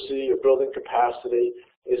assessment literacy or building capacity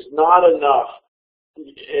is not enough.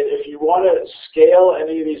 If you want to scale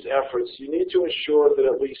any of these efforts, you need to ensure that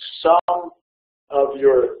at least some of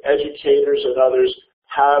your educators and others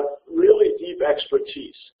have really deep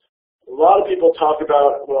expertise. A lot of people talk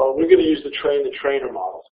about, well, we're going to use the train-the-trainer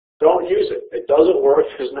model. Don't use it. It doesn't work.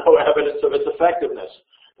 There's no evidence of its effectiveness.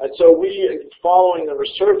 And so we, following the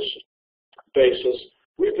research basis,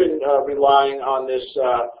 we've been relying on this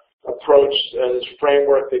approach, this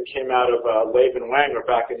framework that came out of Laban Wanger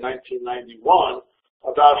back in 1991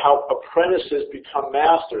 about how apprentices become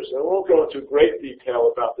masters. And we won't go into great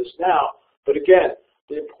detail about this now, but again,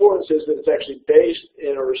 the importance is that it's actually based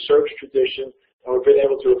in a research tradition, and we've been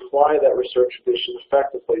able to apply that research tradition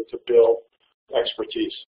effectively to build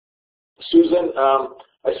expertise. Susan,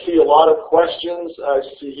 I see a lot of questions. I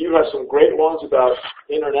see you have some great ones about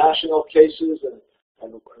international cases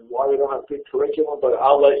and why we don't have good curriculum, but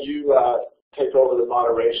I'll let you take over the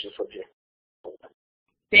moderation from here.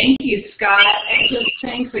 Thank you, Scott. And just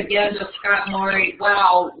thanks again to Scott and Lori.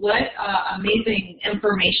 Wow, what amazing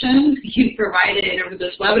information you provided over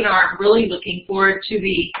this webinar. I'm really looking forward to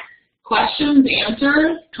the questions,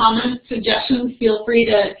 answers, comments, suggestions, feel free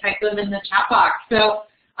to type them in the chat box. So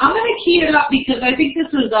I'm going to key it up because I think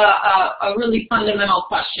this is a really fundamental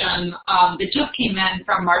question that just came in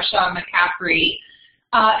from Marcia McCaffrey.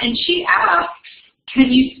 And she asks,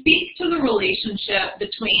 can you speak to the relationship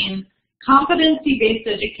between competency-based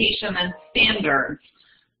education and standards?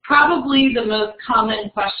 Probably the most common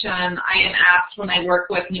question I am asked when I work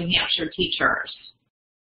with New Hampshire teachers.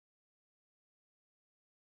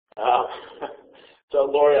 So,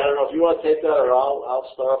 Lori, I don't know if you want to take that, or I'll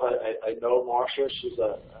start off. I know Marcia. She's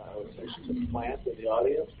I would say she's a plant in the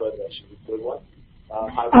audience, but she's a good one.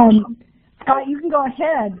 Hi, Marcia. You can go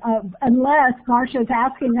ahead, unless Marcia's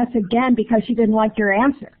asking us again because she didn't like your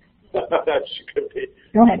answer. She could be.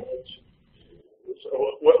 Go ahead. So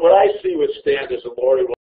what I see with standards, and Lori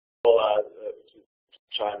will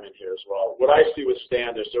chime in here as well. What I see with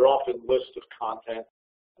standards, they're often lists of content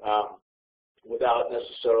without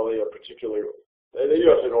necessarily a particular, they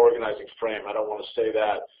do have an organizing frame, I don't want to say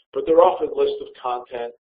that, but they're often lists of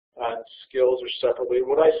content and skills are separately.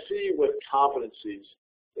 What I see with competencies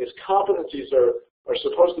is competencies are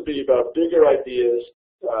supposed to be about bigger ideas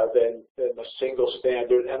than a single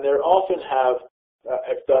standard, and they often have,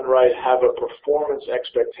 if done right, have a performance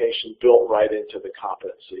expectation built right into the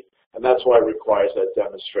competency, and that's why it requires that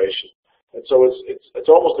demonstration. And so it's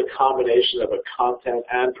almost a combination of a content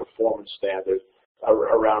and performance standard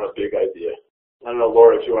around a big idea. I don't know,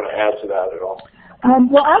 Laura, if you want to add to that at all.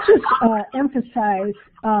 Well, I'll just emphasize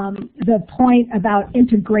the point about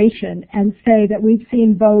integration and say that we've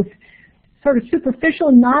seen both sort of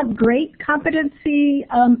superficial, not great competency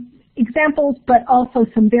examples, but also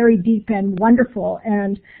some very deep and wonderful.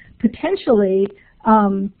 And potentially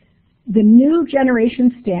the new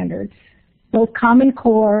generation standards, both Common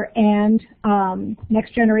Core and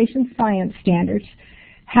next generation science standards,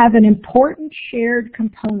 have an important shared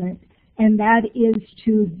component, and that is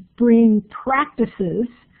to bring practices,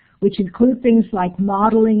 which include things like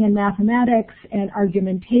modeling in mathematics and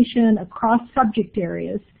argumentation across subject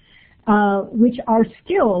areas, which are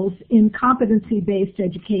skills in competency-based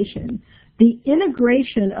education. The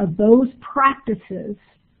integration of those practices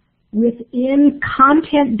within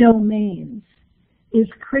content domains is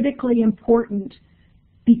critically important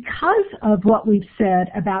because of what we've said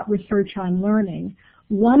about research on learning.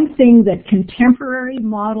 One thing that contemporary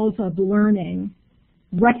models of learning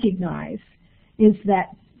recognize is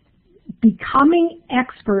that becoming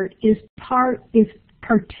expert is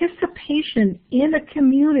participation in a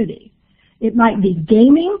community. It might be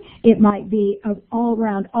gaming, it might be all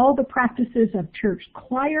around all the practices of church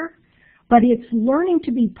choir, but it's learning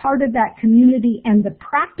to be part of that community and the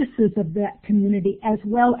practices of that community as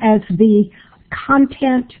well as the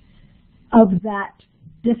content of that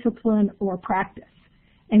discipline or practice.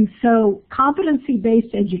 And so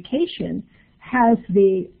competency-based education has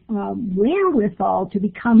the wherewithal to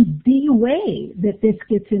become the way that this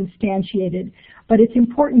gets instantiated, but it's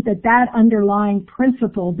important that that underlying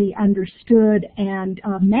principle be understood and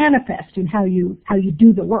manifest in how you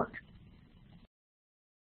do the work.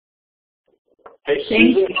 Hey,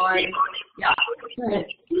 Susan. Yeah.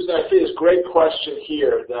 Susan, I see this great question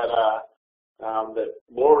here that that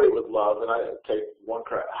Lori would love, and I take one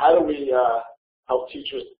credit. How do we help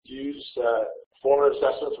teachers use formative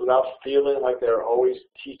assessments without feeling like they're always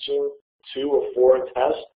teaching to or for a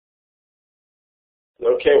test? Is it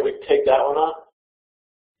okay if we take that one on?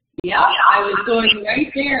 Yeah, I was going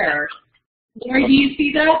right there. Lori, do you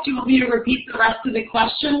see that? Do you want me to repeat the rest of the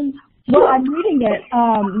question? Well, I'm reading it.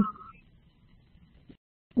 I'm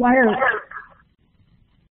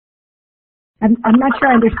not sure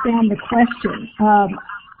I understand the question.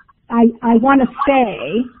 I want to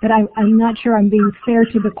say, but I'm not sure I'm being fair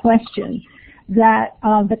to the question, that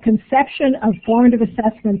the conception of formative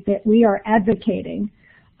assessment that we are advocating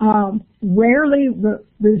rarely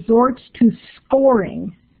resorts to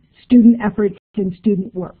scoring student efforts and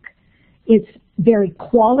student work. It's very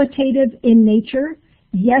qualitative in nature.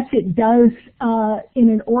 Yes, it does, in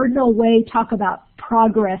an ordinal way, talk about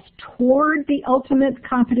progress toward the ultimate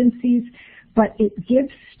competencies, but it gives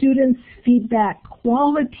students feedback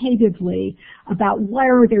qualitatively about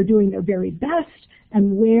where they're doing their very best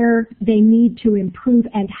and where they need to improve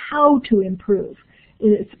and how to improve.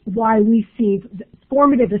 It's why we see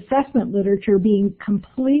formative assessment literature being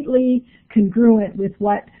completely congruent with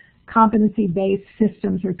what competency-based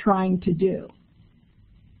systems are trying to do.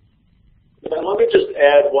 And let me just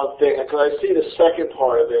add one thing, because I see the second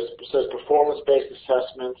part of this. It says performance-based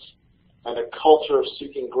assessments and a culture of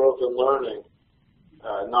seeking growth and learning,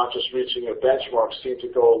 not just reaching a benchmark, seem to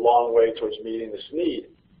go a long way towards meeting this need.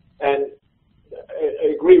 And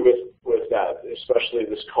I agree with that, especially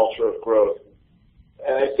this culture of growth.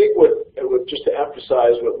 And I think just to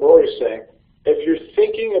emphasize what Lori's saying, if you're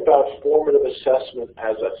thinking about formative assessment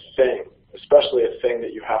as a thing, especially a thing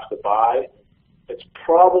that you have to buy, it's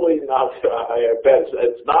probably not, I bet,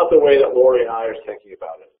 it's not the way that Lori and I are thinking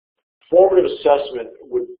about it. Formative assessment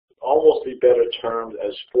would almost be better termed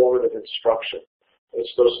as formative instruction.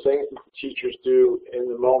 It's those things that the teachers do in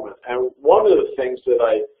the moment. And one of the things that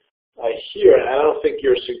I hear, and I don't think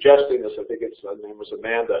you're suggesting this, I think her name was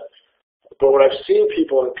Amanda, but what I've seen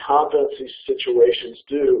people in competency situations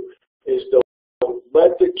do is they'll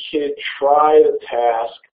let the kid try the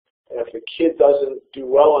task, and if the kid doesn't do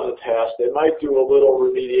well on the task, they might do a little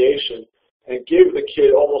remediation and give the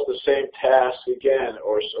kid almost the same task again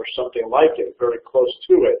or something like it, very close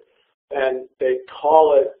to it. And they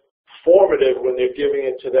call it formative when they're giving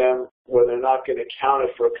it to them when they're not going to count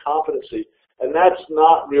it for a competency. And that's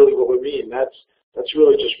not really what we mean. That's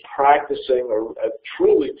really just practicing or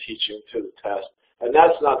truly teaching to the test. And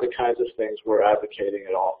that's not the kinds of things we're advocating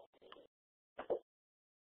at all.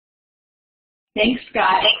 Thanks,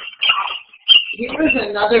 Scott. Here's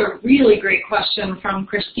another really great question from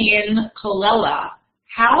Christine Colella.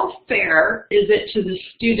 How fair is it to the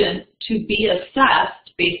student to be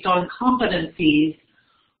assessed based on competencies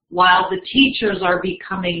while the teachers are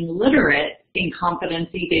becoming literate in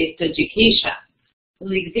competency-based education?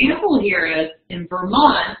 The example here is in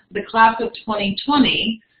Vermont, the class of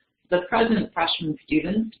 2020, the present freshman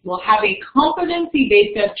students, will have a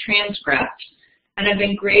competency-based transcript and have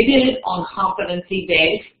been graded on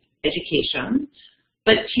competency-based education,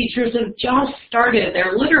 but teachers have just started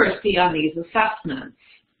their literacy on these assessments.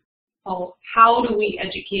 So how do we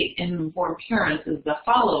educate and inform parents is the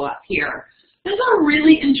follow-up here. This is a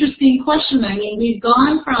really interesting question. I mean, we've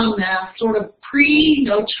gone from the sort of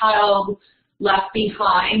pre-No Child Left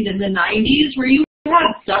Behind in the 90s, where you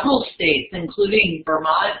had several states, including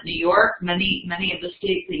Vermont, New York, many of the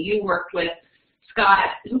states that you worked with, Scott,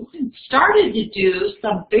 who started to do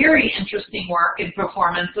some very interesting work in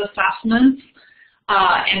performance assessments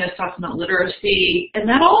and assessment literacy, and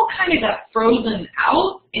that all kind of got frozen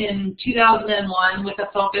out in 2001 with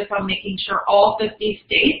a focus on making sure all 50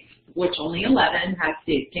 states, which only 11 had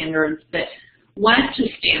state standards, but went to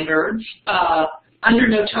standards under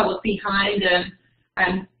No Child Left Behind,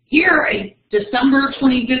 and here in December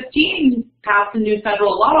 2015 passed a new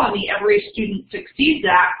federal law on the Every Student Succeeds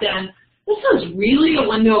Act, and this is really a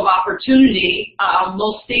window of opportunity.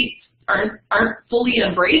 Most states aren't fully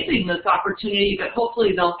embracing this opportunity, but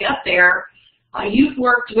hopefully they'll get there. You've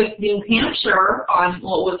worked with New Hampshire on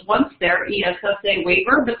what was once their ESSA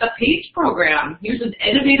waiver, but the PACE program. Here's an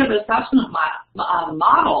innovative assessment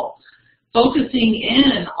model focusing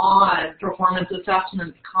in on performance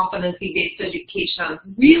assessments, competency-based education,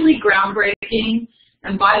 really groundbreaking,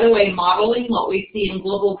 and by the way, modeling what we see in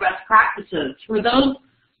global best practices. For those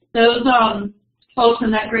folks,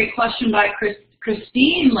 and that great question by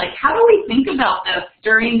Christine, like how do we think about this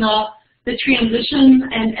during the transition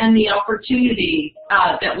and the opportunity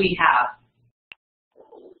that we have?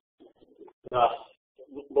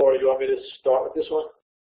 Laura, you want me to start with this one?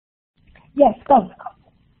 Yes, go.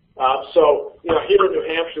 So, here in New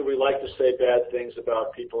Hampshire, we like to say bad things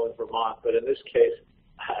about people in Vermont, but in this case,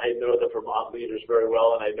 I know the Vermont leaders very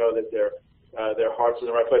well, and I know that their heart's in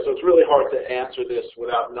the right place. So it's really hard to answer this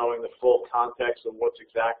without knowing the full context of what's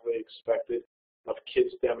exactly expected of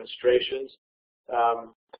kids' demonstrations.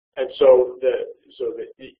 And so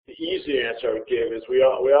the easy answer I would give is we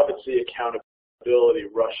often see accountability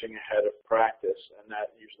rushing ahead of practice, and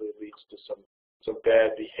that usually leads to some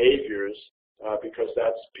bad behaviors because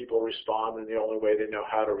that's people respond in the only way they know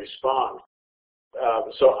how to respond.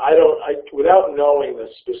 So without knowing the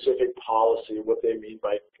specific policy, what they mean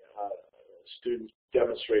by students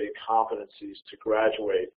demonstrating competencies to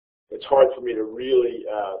graduate, it's hard for me to really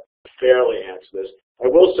fairly answer this. I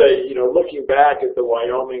will say, looking back at the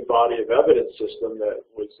Wyoming body of evidence system that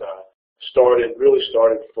was really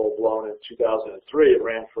started full blown in 2003. It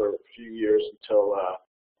ran for a few years until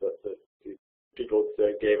the people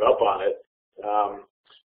gave up on it.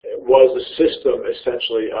 It was a system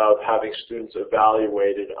essentially of having students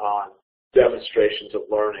evaluated on demonstrations of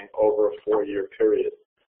learning over a 4-year period.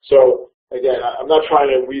 So again, I'm not trying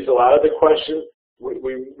to weasel out of the question.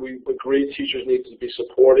 We agree teachers need to be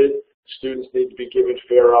supported. Students need to be given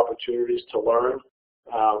fair opportunities to learn.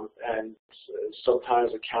 And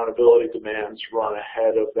sometimes accountability demands run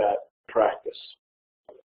ahead of that practice.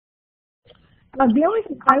 The only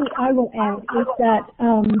thing I will add is that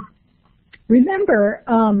remember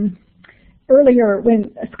earlier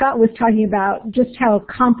when Scott was talking about just how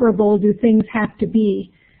comparable do things have to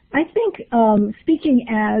be, I think speaking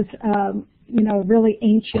as really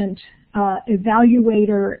ancient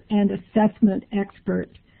evaluator and assessment expert,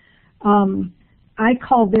 I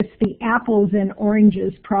call this the apples and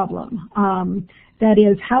oranges problem. That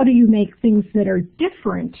is, how do you make things that are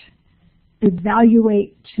different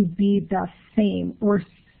evaluate to be the same or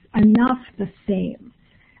enough the same?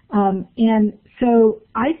 And so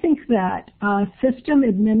I think that system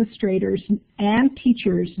administrators and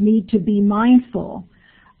teachers need to be mindful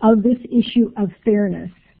of this issue of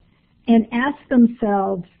fairness and ask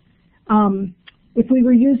themselves, if we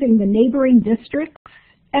were using the neighboring district's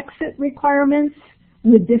exit requirements,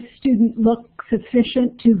 would this student look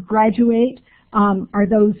sufficient to graduate? Are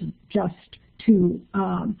those just too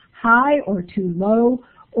high or too low?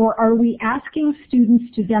 Or are we asking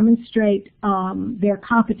students to demonstrate their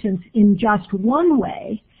competence in just one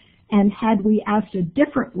way, and had we asked a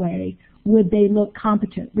different way, would they look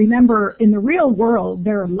competent? Remember, in the real world,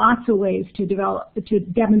 there are lots of ways to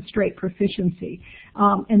demonstrate proficiency.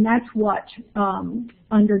 And that's what,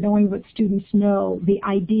 under knowing what students know, the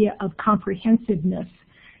idea of comprehensiveness,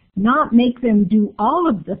 not make them do all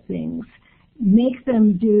of the things, make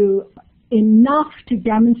them do enough to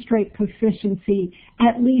demonstrate proficiency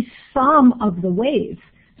at least some of the ways,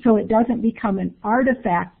 so it doesn't become an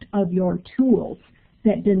artifact of your tools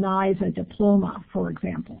that denies a diploma, for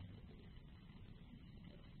example.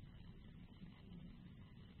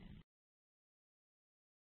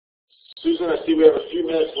 Susan, I see we have a few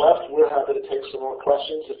minutes left. We're happy to take some more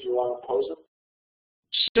questions if you want to pose them.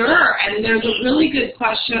 Sure, and there's a really good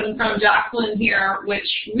question from Jacqueline here, which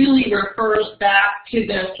really refers back to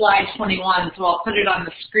the slide 21, so I'll put it on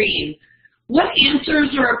the screen. What answers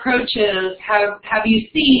or approaches have you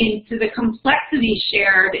seen to the complexity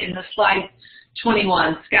shared in the slide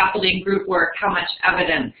 21, scaffolding, group work, how much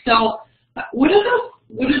evidence? So what are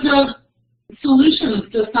the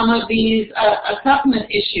solutions to some of these assessment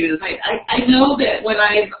issues? I know that when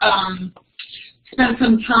I've spent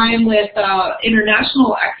some time with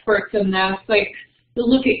international experts in this, like to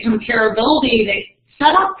look at comparability, they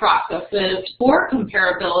set up processes for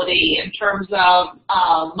comparability in terms of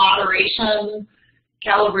moderation,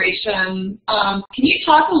 calibration. Can you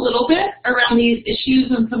talk a little bit around these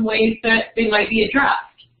issues and some ways that they might be addressed?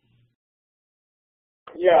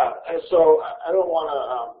 Yeah, and so I don't want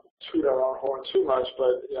to toot our own horn too much,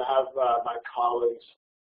 but I have my colleagues,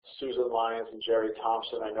 Susan Lyons and Jerry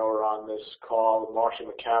Thompson, I know are on this call. Marsha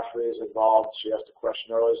McCaffrey is involved. She asked a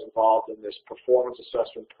question earlier, is involved in this performance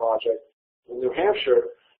assessment project in New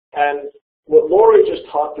Hampshire. And what Lori just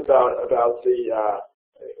talked about the,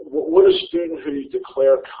 would a student who you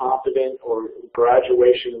declare competent or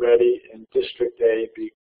graduation ready in District A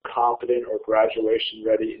be competent or graduation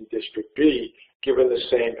ready in District B, given the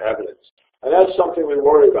same evidence? And that's something we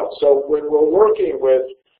worry about. So when we're working with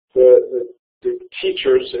the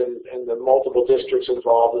teachers in the multiple districts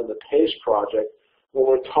involved in the PACE project, when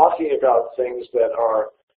we're talking about things that are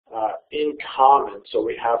in common, so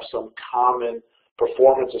we have some common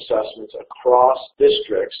performance assessments across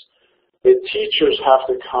districts, the teachers have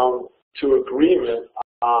to come to agreement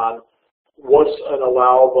on what's an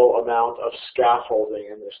allowable amount of scaffolding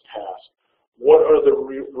in this task. What are the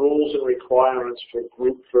rules and requirements for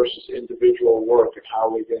group versus individual work, and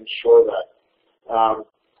how we can ensure that?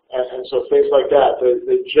 And so things like that.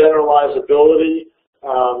 The generalizability,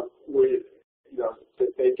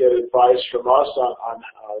 they get advice from us on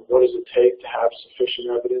what does it take to have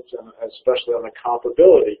sufficient evidence, and especially on the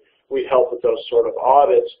comparability. We help with those sort of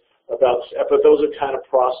audits. But those are kind of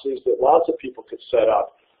processes that lots of people could set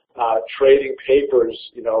up. Trading papers,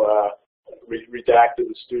 redacting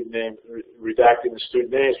the student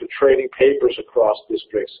names, but trading papers across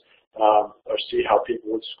districts, or see how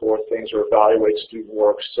people would score things or evaluate student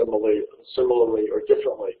work similarly or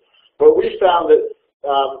differently. But we found that,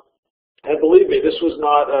 and believe me, this was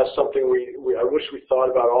not something I wish we thought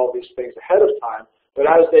about all these things ahead of time, but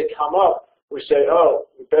as they come up, we say, oh,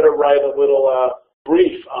 we better write a little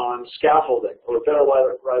brief on scaffolding, or better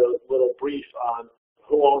write a little brief on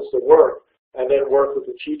who owns the work, and then work with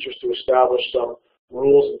the teachers to establish some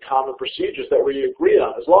rules and common procedures that we agree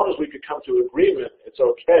on. As long as we could come to agreement, it's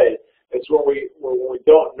okay. It's when we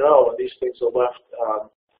don't know, and these things are left,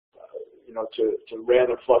 to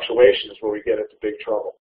random fluctuations, where we get into big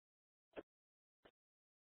trouble.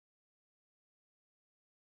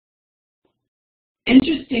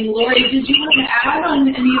 Interesting, Lori. Did you want to add on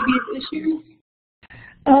any of these issues?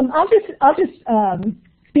 I'll just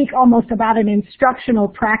speak almost about an instructional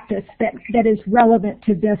practice that is relevant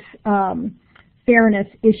to this fairness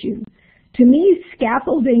issue. To me,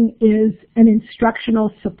 scaffolding is an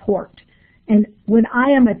instructional support. And when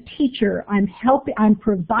I am a teacher, I'm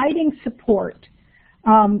providing support,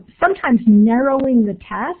 sometimes narrowing the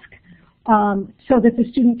task so that the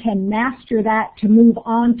student can master that to move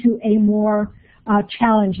on to a more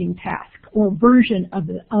challenging task or version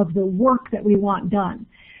of the work that we want done.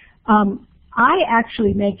 I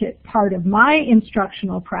actually make it part of my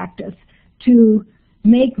instructional practice to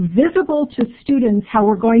make visible to students how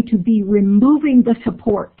we're going to be removing the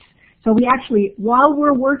supports. So we actually, while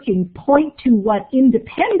we're working, point to what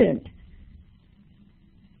independent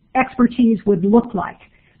expertise would look like,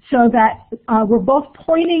 so that we're both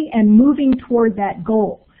pointing and moving toward that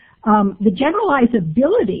goal. The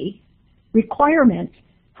generalizability requirement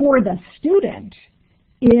for the student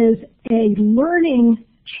is a learning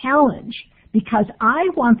challenge, because I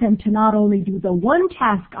want them to not only do the one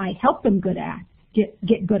task I help them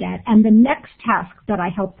get good at, and the next task that I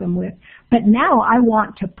help them with, but now I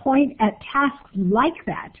want to point at tasks like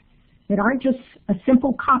that aren't just a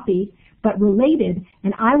simple copy, but related,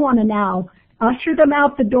 and I want to now usher them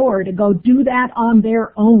out the door to go do that on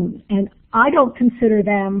their own. And I don't consider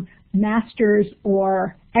them masters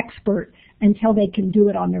or expert until they can do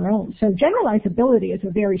it on their own. So generalizability is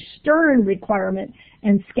a very stern requirement,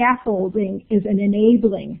 and scaffolding is an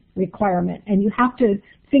enabling requirement, and you have to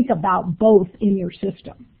think about both in your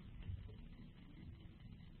system.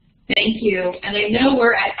 Thank you. And I know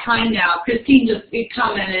we're at time now. Christine just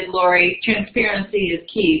commented, Lori, transparency is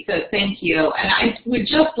key, so thank you. And I would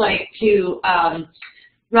just like to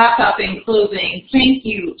wrap up in closing. Thank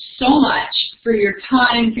you so much for your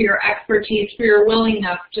time, for your expertise, for your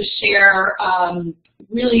willingness to share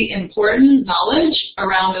really important knowledge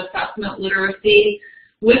around assessment literacy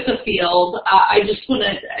with the field. I just want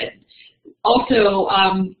to also,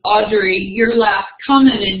 Audrey, your last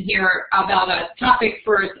comment in here about a topic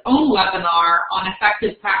for its own webinar on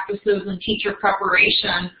effective practices in teacher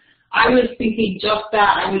preparation. I was thinking just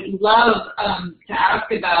that. I would love to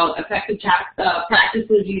ask about effective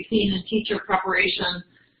practices you've seen in teacher preparation,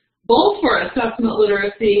 both for assessment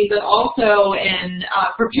literacy, but also in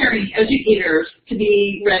preparing educators to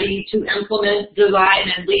be ready to implement, design,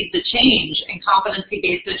 and lead the change in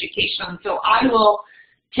competency-based education. So I will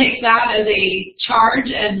take that as a charge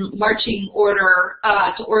and marching order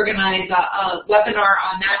to organize a webinar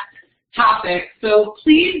on that topic. So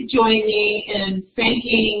please join me in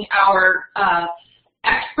thanking our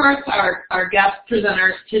experts, our guest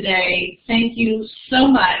presenters today. Thank you so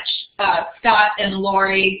much, Scott and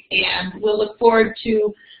Lori, and we'll look forward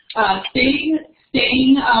to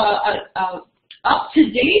staying up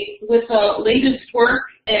to date with the latest work,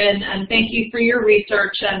 and thank you for your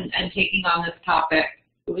research and taking on this topic.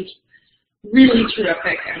 It was really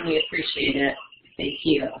terrific, and we appreciate it. Thank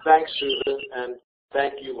you. Thanks, Susan, and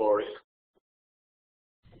thank you, Lori.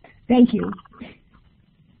 Thank you.